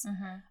reactions.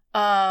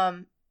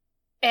 Mm-hmm.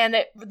 And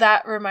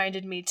that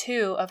reminded me,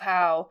 too, of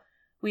how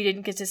we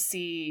didn't get to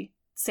see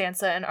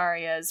Sansa and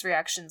Arya's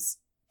reactions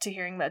to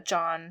hearing that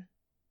Jon,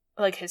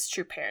 like, his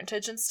true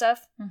parentage and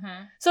stuff.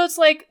 Mm-hmm. So it's,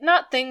 like,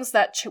 not things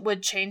that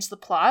would change the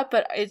plot,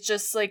 but it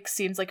just, like,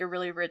 seems like a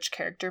really rich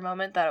character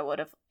moment that I would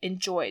have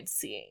enjoyed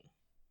seeing.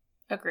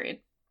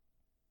 Agreed.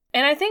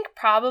 And I think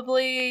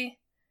probably,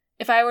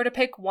 if I were to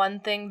pick one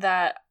thing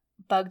that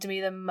bugged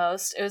me the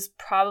most, it was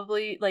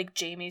probably, like,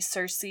 Jaime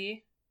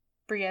Cersei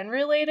Brienne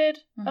related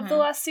of the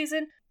last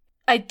season.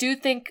 I do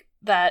think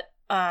that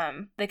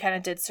they kind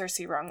of did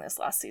Cersei wrong this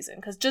last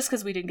season,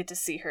 because we didn't get to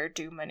see her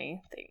do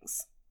many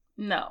things.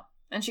 No.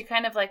 And she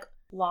kind of, like,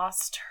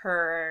 lost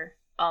her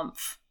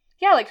umph.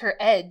 Yeah, like her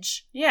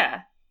edge.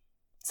 Yeah.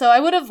 So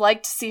I would have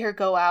liked to see her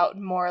go out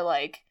more,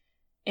 like,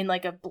 in,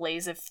 like, a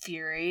blaze of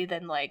fury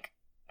than, like,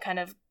 kind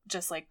of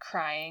just, like,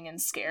 crying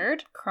and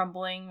scared.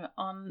 Crumbling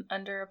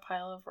under a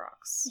pile of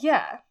rocks.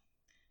 Yeah.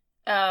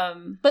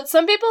 But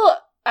some people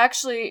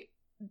actually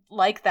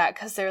like that,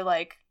 because they're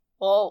like,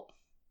 well,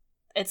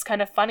 it's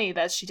kind of funny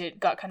that she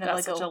got kind of got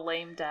like such a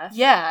lame death.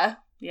 Yeah.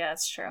 Yeah,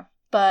 it's true.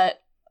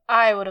 But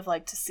I would have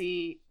liked to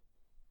see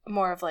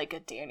more of, like, a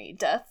Dany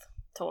death.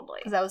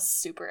 Totally. Because that was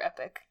super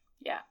epic.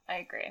 Yeah, I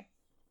agree. I'm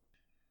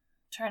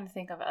trying to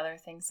think of other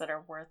things that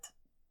are worth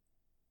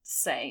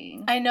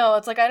saying. I know,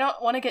 it's like, I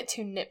don't want to get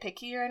too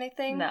nitpicky or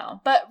anything.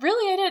 No. But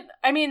really,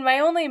 my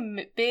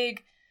only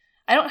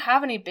I don't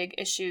have any big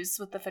issues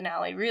with the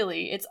finale,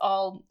 really. It's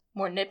all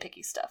more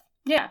nitpicky stuff.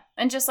 Yeah,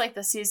 and just, like,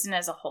 the season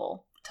as a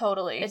whole.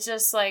 Totally. It's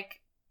just,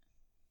 like,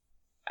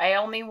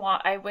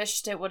 I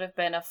wished it would have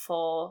been a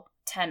full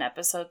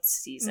 10-episode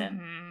season.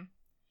 Mm-hmm.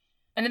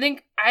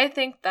 And I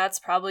think that's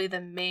probably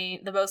the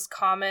most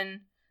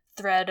common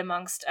thread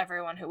amongst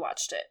everyone who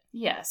watched it.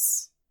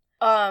 Yes.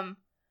 One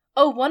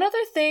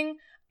other thing,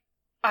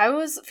 I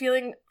was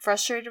feeling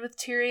frustrated with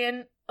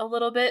Tyrion a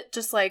little bit,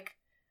 just like,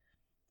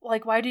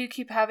 why do you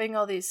keep having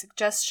all these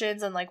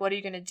suggestions, and, like, what are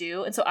you going to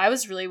do? And so I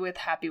was really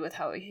happy with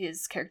how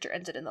his character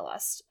ended in the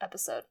last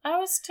episode. I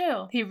was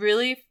too. He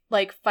really,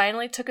 like,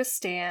 finally took a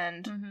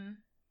stand.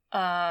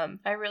 Mm-hmm.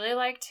 I really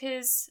liked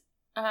his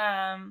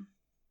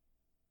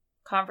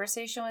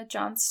conversation with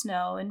Jon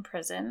Snow in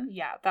prison.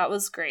 Yeah, that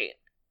was great.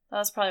 That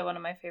was probably one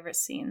of my favorite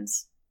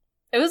scenes.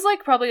 It was,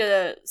 like, probably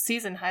a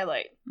season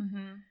highlight.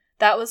 Mm-hmm.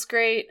 That was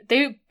great.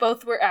 They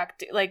both were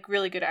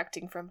really good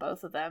acting from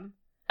both of them.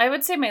 I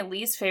would say my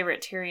least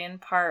favorite Tyrion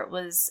part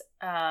was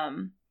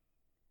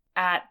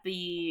at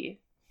the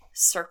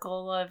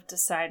circle of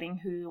deciding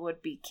who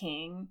would be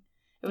king.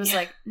 It was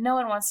like, no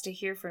one wants to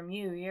hear from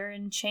you. You're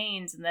in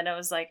chains. And then it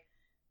was like,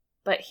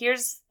 but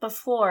here's the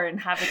floor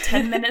and have a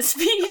 10-minute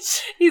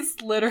speech.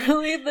 He's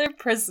literally their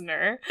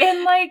prisoner.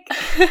 And, like,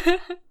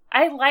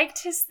 I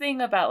liked his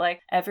thing about, like,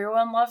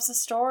 everyone loves a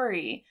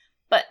story.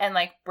 And,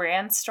 like,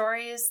 Bran's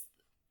story is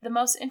the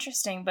most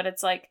interesting. But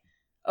it's like,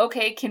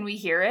 okay, can we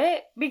hear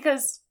it?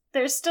 Because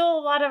there's still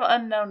a lot of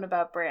unknown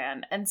about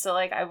Bran. And so,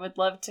 like, I would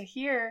love to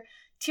hear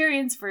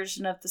Tyrion's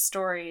version of the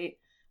story,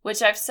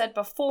 which I've said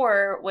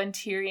before when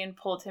Tyrion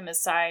pulled him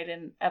aside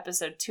in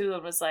episode 2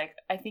 and was like,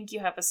 I think you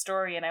have a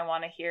story and I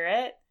want to hear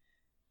it.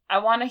 I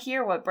want to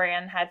hear what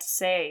Bran had to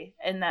say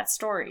in that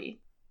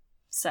story.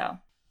 So.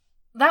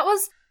 That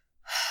was...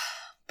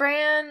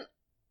 Bran,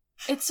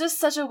 it's just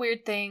such a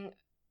weird thing.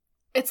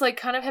 It's, like,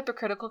 kind of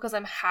hypocritical, because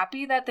I'm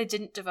happy that they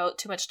didn't devote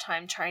too much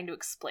time trying to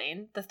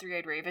explain the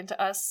Three-Eyed Raven to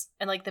us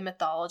and, like, the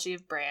mythology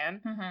of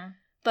Bran. Mm-hmm.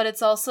 But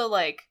it's also,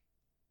 like,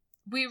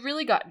 we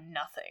really got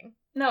nothing.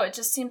 No, it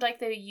just seemed like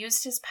they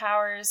used his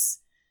powers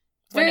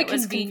when it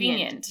was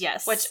convenient.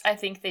 Yes. Which I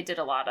think they did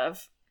a lot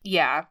of.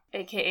 Yeah.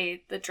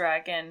 AKA the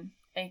dragon,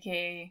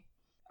 AKA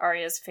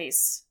Arya's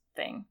face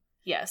thing.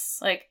 Yes.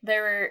 Like,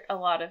 there were a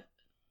lot of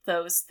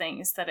those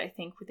things that I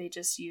think they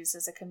just use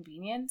as a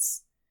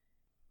convenience.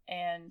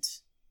 And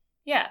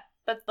yeah,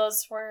 but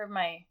those were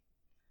my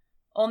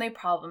only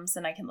problems,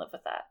 and I can live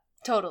with that.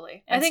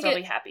 Totally. And I think still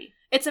be happy.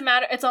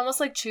 It's almost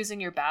like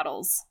choosing your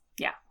battles.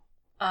 Yeah.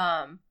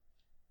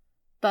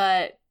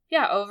 But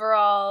yeah,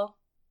 overall,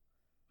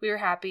 we were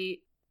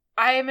happy.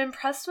 I am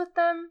impressed with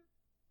them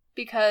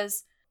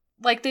because,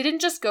 like, they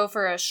didn't just go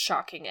for a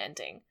shocking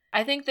ending.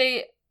 I think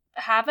they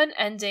have an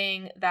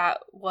ending that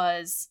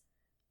was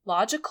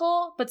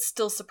logical, but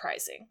still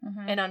surprising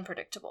and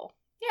unpredictable.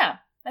 Yeah,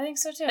 I think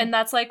so too. And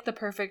that's, like, the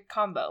perfect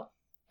combo.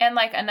 And,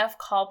 like, enough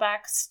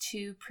callbacks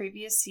to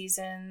previous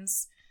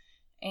seasons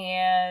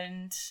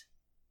and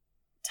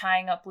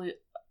tying up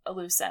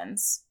loose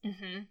ends.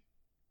 Mm-hmm.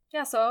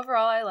 Yeah, so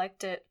overall, I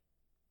liked it.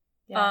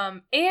 Yeah.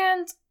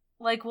 And,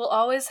 like, we'll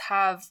always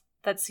have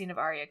that scene of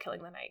Arya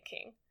killing the Night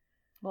King.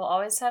 We'll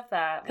always have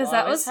that. Because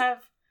we'll always have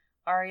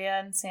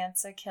Arya and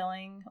Sansa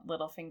killing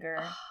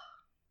Littlefinger.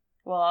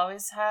 We'll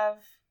always have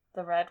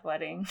the Red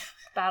Wedding.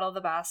 Battle of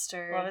the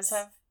Bastards. We'll always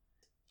have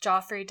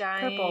Joffrey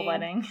dying. Purple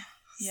Wedding.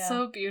 Yeah.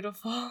 So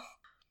beautiful.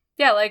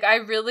 Yeah, like, I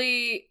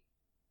really,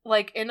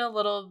 like, in a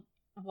little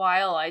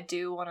while, I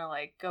do want to,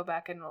 like, go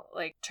back and,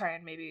 like, try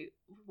and maybe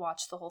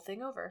watch the whole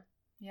thing over.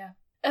 Yeah.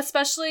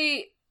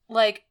 Especially,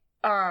 like,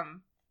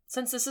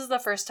 since this is the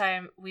first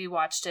time we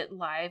watched it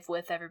live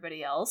with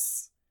everybody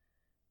else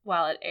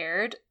while it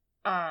aired,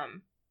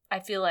 I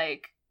feel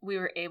like we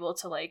were able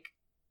to like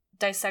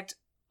dissect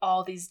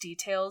all these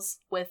details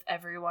with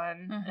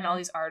everyone and all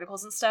these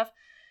articles and stuff.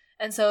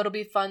 And so it'll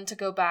be fun to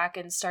go back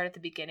and start at the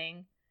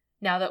beginning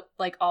now that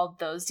like all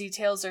those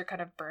details are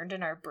kind of burned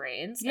in our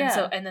brains.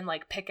 Yeah. And then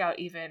like pick out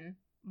even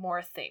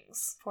more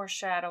things.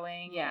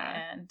 Foreshadowing.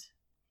 Yeah. And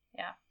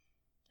yeah.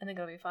 I think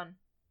it'll be fun.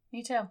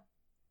 Me too.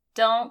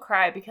 Don't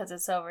cry because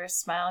it's over.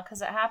 Smile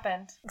because it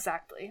happened.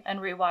 Exactly. And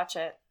rewatch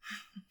it.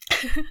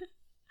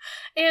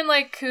 And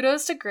like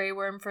kudos to Grey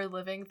Worm for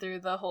living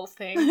through the whole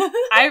thing.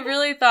 I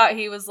really thought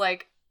he was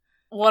like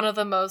one of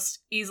the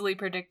most easily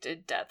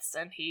predicted deaths,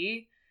 and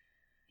he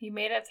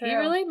made it through. He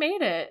really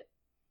made it.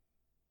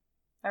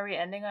 Are we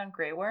ending on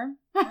Grey Worm?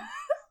 As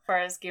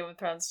far as Game of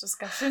Thrones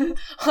discussion?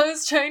 I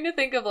was trying to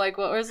think of like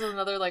what was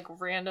another like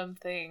random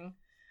thing.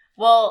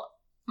 Well,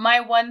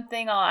 my one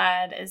thing I'll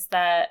add is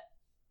that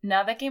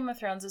now that Game of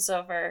Thrones is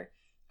over,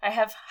 I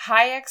have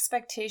high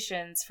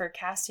expectations for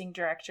casting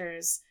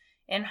directors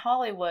in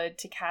Hollywood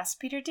to cast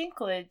Peter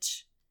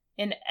Dinklage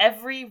in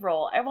every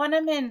role. I want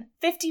him in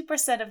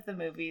 50% of the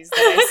movies that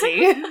I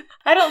see.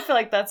 I don't feel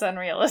like that's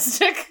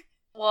unrealistic.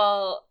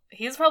 Well,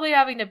 he's probably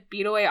having to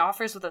beat away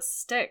offers with a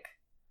stick.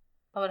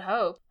 I would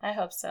hope. I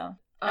hope so.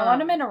 I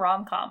want him in a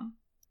rom-com.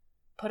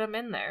 Put him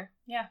in there.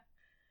 Yeah.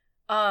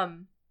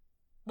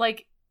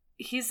 Like,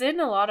 he's in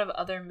a lot of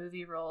other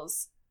movie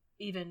roles,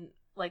 even,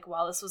 like,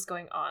 while this was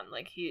going on.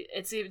 Like,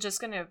 it's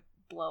just gonna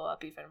blow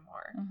up even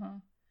more. Mm-hmm.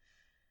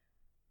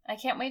 I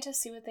can't wait to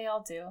see what they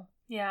all do.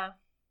 Yeah.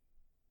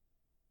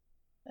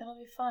 It'll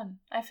be fun.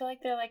 I feel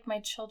like they're like my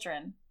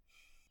children.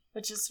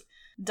 Which is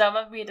dumb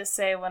of me to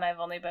say when I've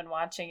only been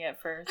watching it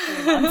for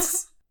 3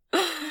 months.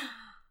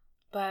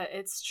 But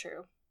it's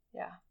true.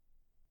 Yeah.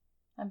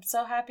 I'm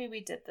so happy we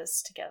did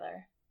this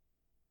together.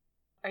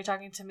 Are you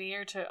talking to me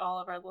or to all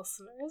of our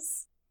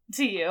listeners?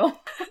 To you.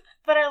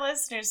 But our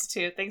listeners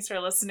too. Thanks for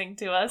listening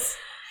to us.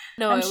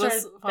 No, I'm it sure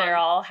was fun. they're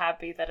all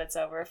happy that it's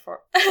over for.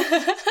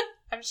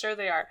 I'm sure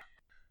they are.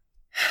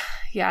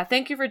 Yeah,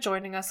 thank you for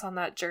joining us on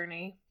that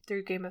journey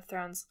through Game of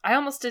Thrones. I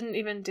almost didn't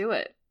even do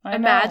it.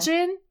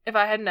 Imagine if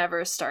I had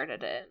never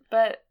started it.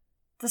 But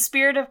the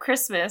spirit of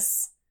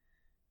Christmas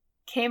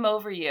came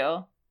over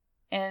you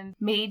and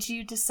made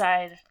you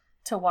decide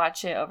to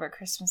watch it over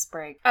Christmas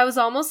break. I was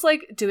almost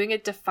like doing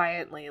it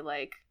defiantly,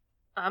 like,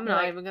 I'm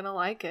not even gonna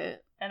like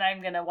it. And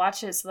I'm gonna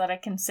watch it so that I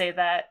can say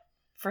that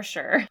for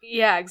sure.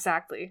 Yeah,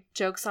 exactly.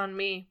 Joke's on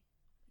me.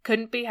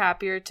 Couldn't be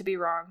happier to be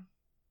wrong.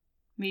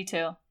 Me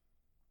too.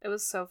 It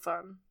was so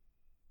fun.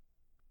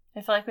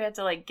 I feel like we had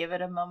to like give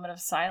it a moment of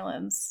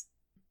silence.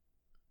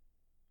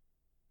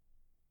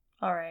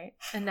 All right.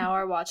 And now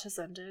our watch has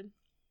ended.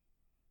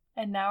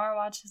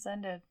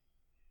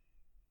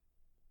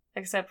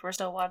 Except we're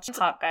still watching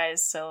Hot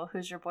Guys, so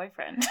who's your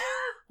boyfriend?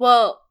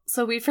 Well,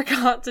 so we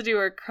forgot to do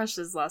our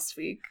crushes last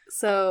week,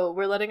 so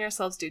we're letting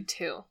ourselves do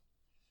 2.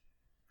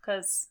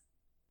 Because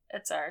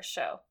it's our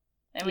show.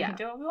 And we can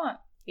do what we want.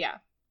 Yeah.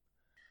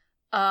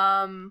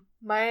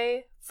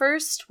 My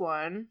first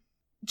one,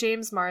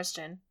 James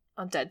Marsden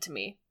on Dead to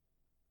Me.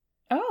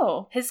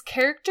 Oh. His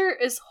character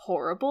is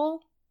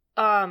horrible.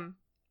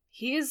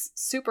 He is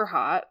super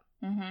hot.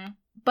 Mm-hmm.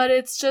 But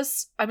it's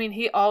just, I mean,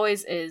 he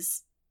always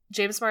is.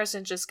 James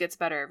Marsden just gets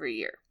better every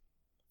year.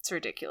 It's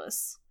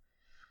ridiculous.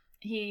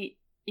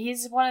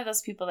 He's one of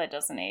those people that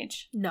doesn't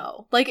age.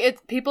 No.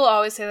 Like, people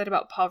always say that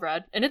about Paul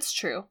Rudd, and it's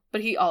true, but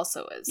he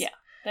also is. Yeah.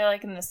 They're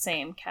like in the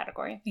same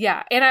category.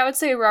 Yeah, and I would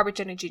say Robert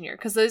Downey Jr.,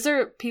 because those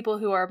are people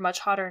who are much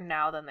hotter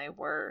now than they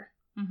were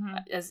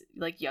as,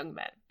 like, young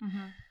men.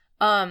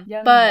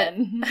 Young but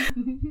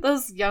men.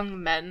 those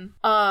young men.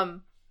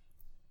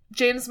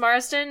 James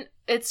Marsden,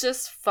 it's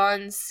just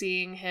fun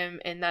seeing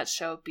him in that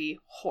show be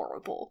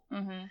horrible.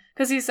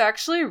 Because he's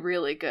actually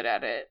really good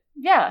at it.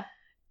 Yeah.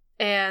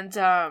 And,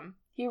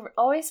 he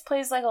always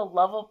plays like a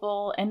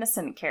lovable,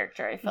 innocent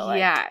character, I feel like.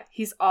 Yeah,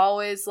 he's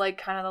always like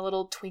kind of the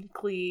little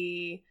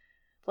twinkly,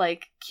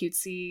 like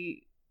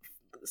cutesy,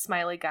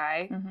 smiley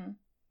guy.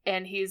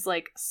 And he's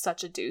like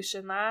such a douche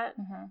in that.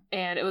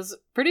 And it was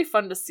pretty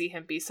fun to see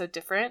him be so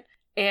different.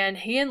 And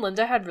he and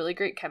Linda had really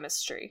great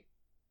chemistry.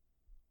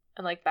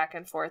 And like back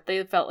and forth.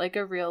 They felt like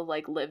a real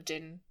like lived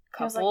in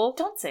couple. I was like,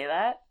 don't say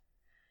that.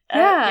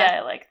 Yeah.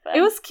 I like that.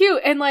 It was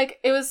cute. And like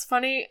it was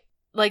funny.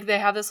 Like they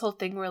have this whole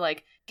thing where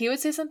like he would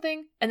say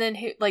something and then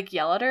he like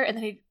yell at her and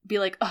then he'd be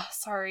like, oh,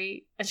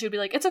 sorry. And she would be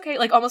like, it's okay.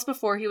 Like almost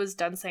before he was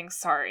done saying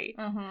sorry.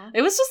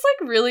 It was just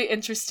like really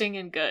interesting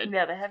and good.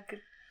 Yeah, they had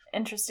good,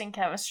 interesting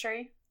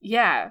chemistry.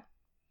 Yeah.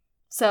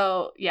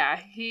 So yeah,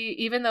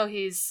 even though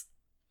he's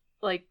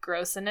like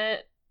gross in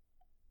it,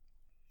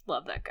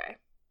 love that guy.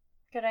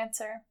 Good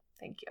answer.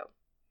 Thank you.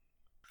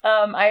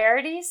 I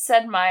already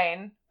said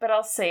mine, but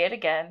I'll say it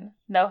again.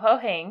 NoHo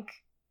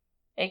Hank,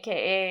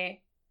 aka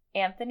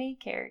Anthony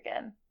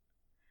Kerrigan.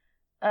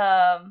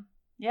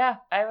 Yeah,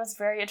 I was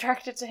very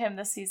attracted to him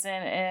this season,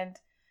 and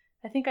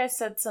I think I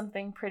said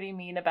something pretty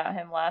mean about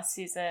him last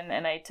season,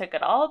 and I took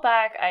it all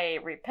back. I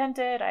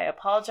repented, I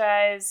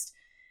apologized.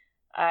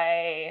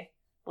 I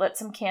lit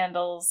some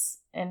candles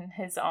in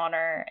his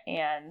honor,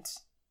 and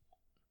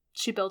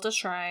she built a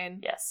shrine.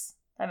 Yes,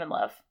 I'm in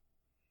love.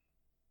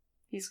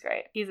 He's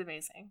great. He's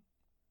amazing.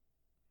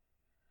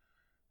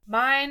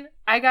 Mine,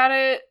 I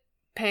gotta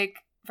pick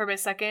for my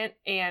second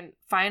and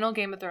final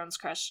Game of Thrones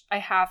crush. I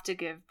have to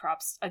give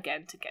props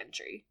again to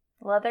Gendry.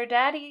 Leather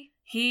Daddy.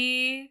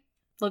 He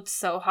looked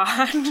so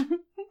hot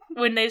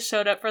when they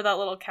showed up for that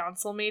little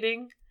council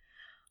meeting.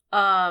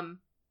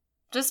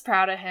 Just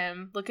proud of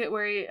him. Look at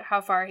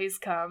how far he's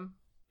come,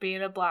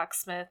 being a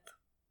blacksmith,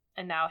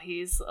 and now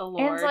he's a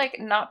lord. And like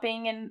not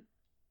being in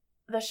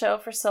the show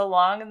for so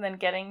long, and then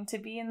getting to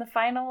be in the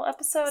final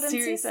episode and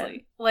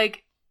season,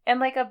 like, and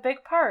like a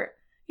big part.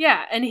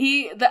 Yeah, and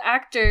the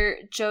actor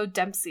Joe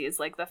Dempsey is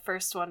like the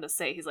first one to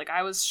say, he's like,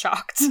 I was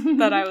shocked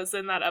that I was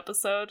in that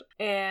episode,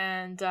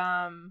 and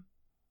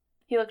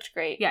he looked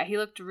great. Yeah, he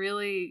looked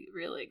really,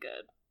 really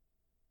good,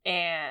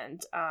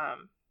 and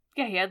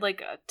yeah, he had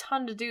like a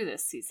ton to do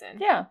this season.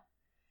 Yeah,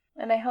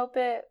 and I hope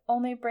it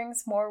only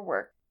brings more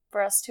work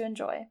for us to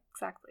enjoy.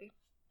 Exactly.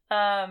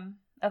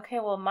 Okay,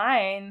 well,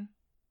 mine,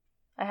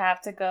 I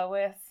have to go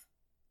with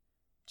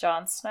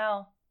Jon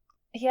Snow.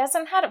 He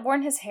hasn't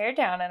worn his hair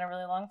down in a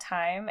really long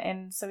time,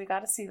 and so we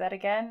got to see that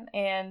again.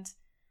 And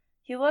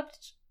he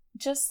looked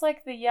just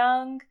like the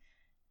young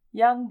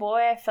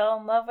boy I fell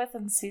in love with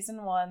in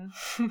season 1,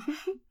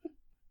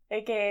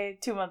 aka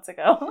 2 months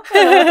ago.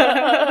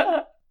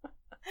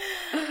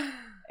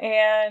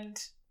 And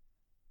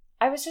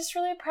I was just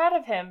really proud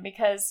of him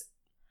because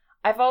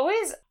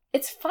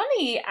it's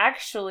funny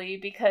actually,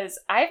 because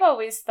I've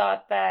always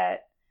thought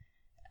that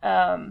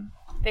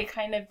they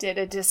kind of did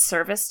a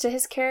disservice to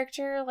his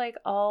character, like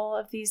all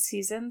of these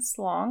seasons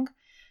long,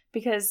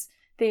 because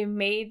they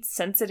made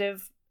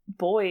sensitive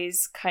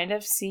boys kind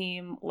of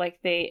seem like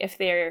if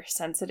they're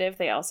sensitive,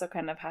 they also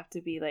kind of have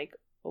to be like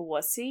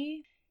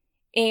wussy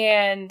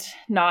and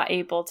not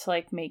able to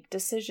like make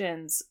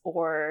decisions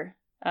or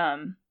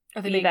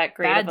be that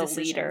great of a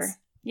leader.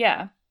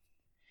 Yeah.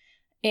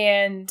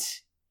 And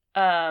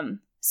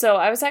so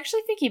I was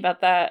actually thinking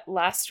about that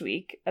last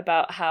week,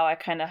 about how I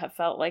kind of have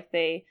felt like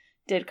they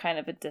did kind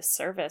of a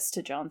disservice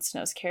to Jon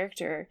Snow's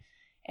character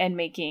and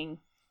making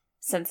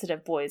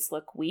sensitive boys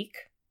look weak.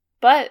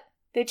 But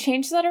they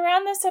changed that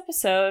around this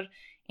episode,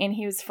 and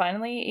he was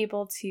finally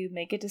able to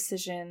make a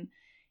decision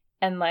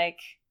and like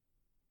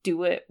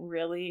do it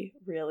really,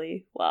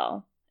 really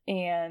well.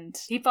 And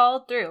he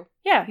followed through.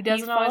 Yeah. He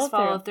doesn't always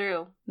follow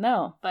through.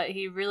 No. But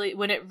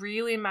when it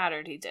really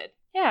mattered, he did.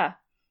 Yeah.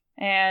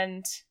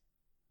 And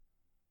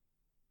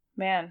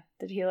man,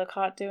 did he look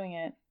hot doing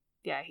it.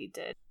 Yeah, he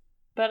did.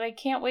 But I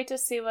can't wait to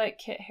see what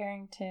Kit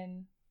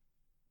Harington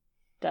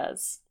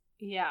does.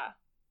 Yeah.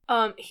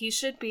 He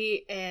should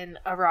be in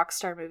a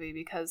Rockstar movie,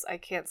 because I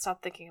can't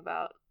stop thinking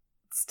about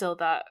still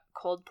that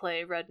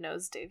Coldplay Red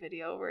Nose Day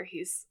video where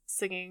he's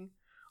singing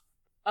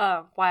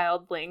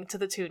Wild Bling to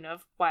the tune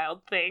of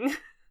Wild Thing.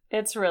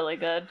 It's really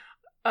good.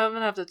 I'm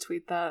gonna have to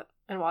tweet that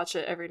and watch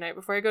it every night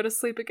before I go to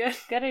sleep again.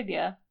 Good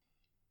idea.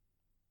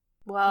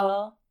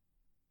 Well,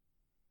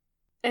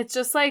 it's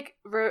just like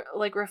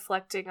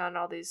reflecting on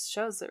all these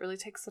shows. It really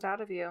takes it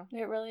out of you.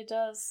 It really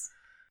does.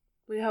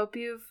 We hope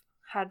you've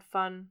had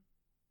fun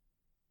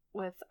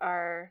with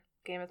our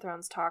Game of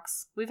Thrones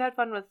talks. We've had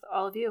fun with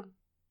all of you.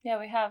 Yeah,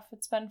 we have.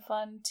 It's been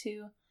fun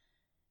to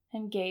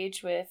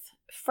engage with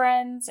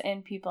friends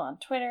and people on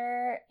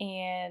Twitter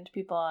and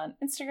people on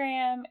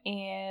Instagram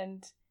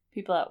and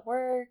people at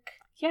work.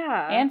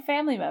 Yeah. And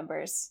family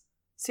members.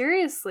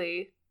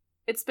 Seriously.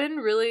 It's been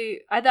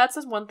really... that's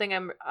just one thing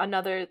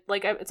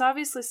it's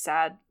obviously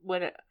sad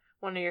when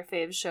one of your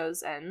fave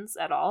shows ends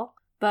at all.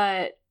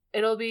 But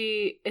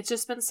it's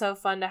just been so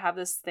fun to have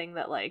this thing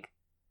that, like,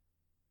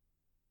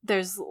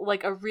 there's,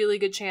 like, a really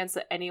good chance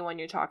that anyone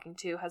you're talking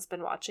to has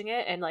been watching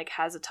it and, like,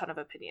 has a ton of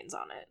opinions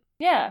on it.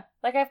 Yeah.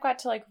 Like, I've got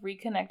to, like,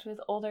 reconnect with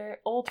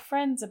old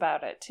friends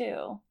about it,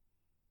 too.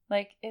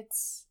 Like,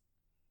 it's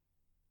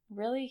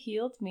really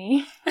healed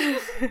me.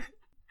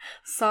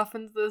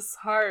 Softened this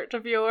heart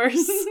of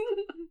yours.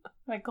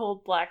 My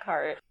cold black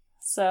heart.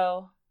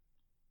 So,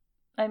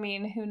 I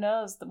mean, who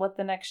knows what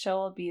the next show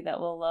will be that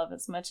we'll love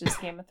as much as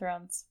Game of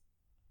Thrones.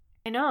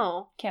 I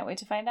know. Can't wait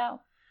to find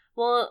out.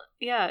 Well,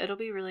 yeah, it'll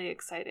be really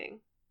exciting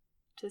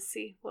to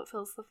see what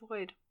fills the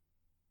void.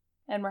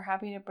 And we're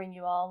happy to bring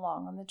you all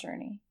along on the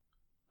journey.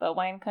 But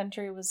Wine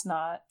Country was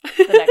not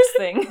the next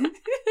thing.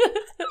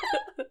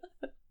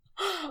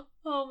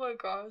 Oh my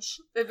gosh.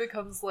 It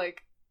becomes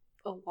like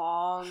a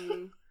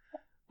long,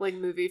 like,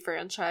 movie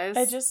franchise.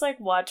 I just, like,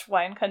 watch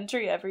Wine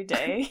Country every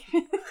day.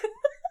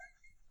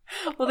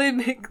 Well, they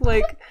make,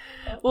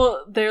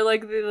 they're,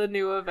 like, the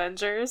new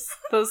Avengers,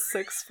 those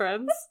 6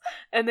 friends,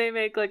 and they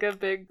make, like, a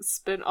big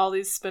all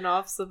these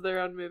spin-offs of their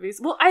own movies.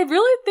 Well, I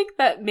really think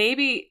that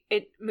maybe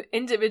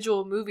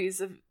individual movies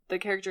of the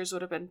characters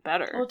would have been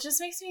better. Well, it just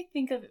makes me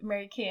think of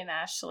Mary-Kate and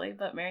Ashley,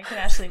 but Mary-Kate and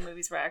Ashley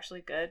movies were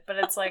actually good. But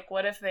it's like,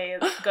 what if they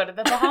go to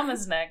the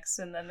Bahamas next,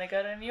 and then they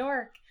go to New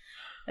York,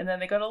 and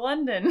then they go to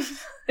London?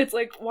 It's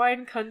like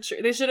Wine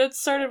Country. They should have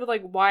started with,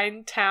 like,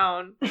 Wine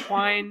Town,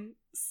 Wine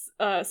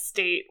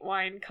state,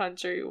 wine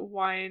country,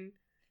 wine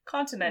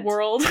continent,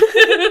 world,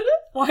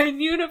 wine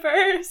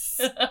universe.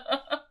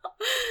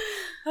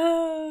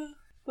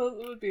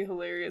 That would be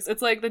hilarious.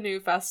 It's like the new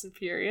Fast and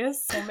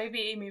Furious. Well, maybe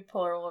Amy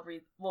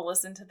Poehler will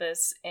listen to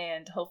this,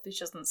 and hopefully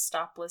she doesn't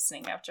stop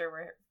listening after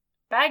we're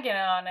bagging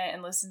on it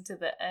and listen to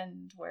the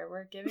end where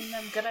we're giving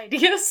them good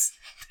ideas.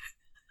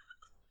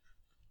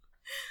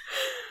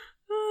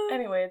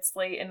 Anyway, it's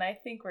late, and I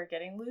think we're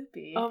getting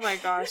loopy. Oh my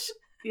gosh.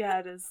 Yeah,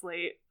 it is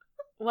late.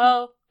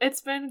 Well,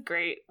 it's been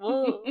great.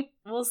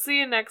 We'll see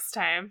you next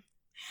time.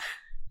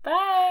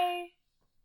 Bye!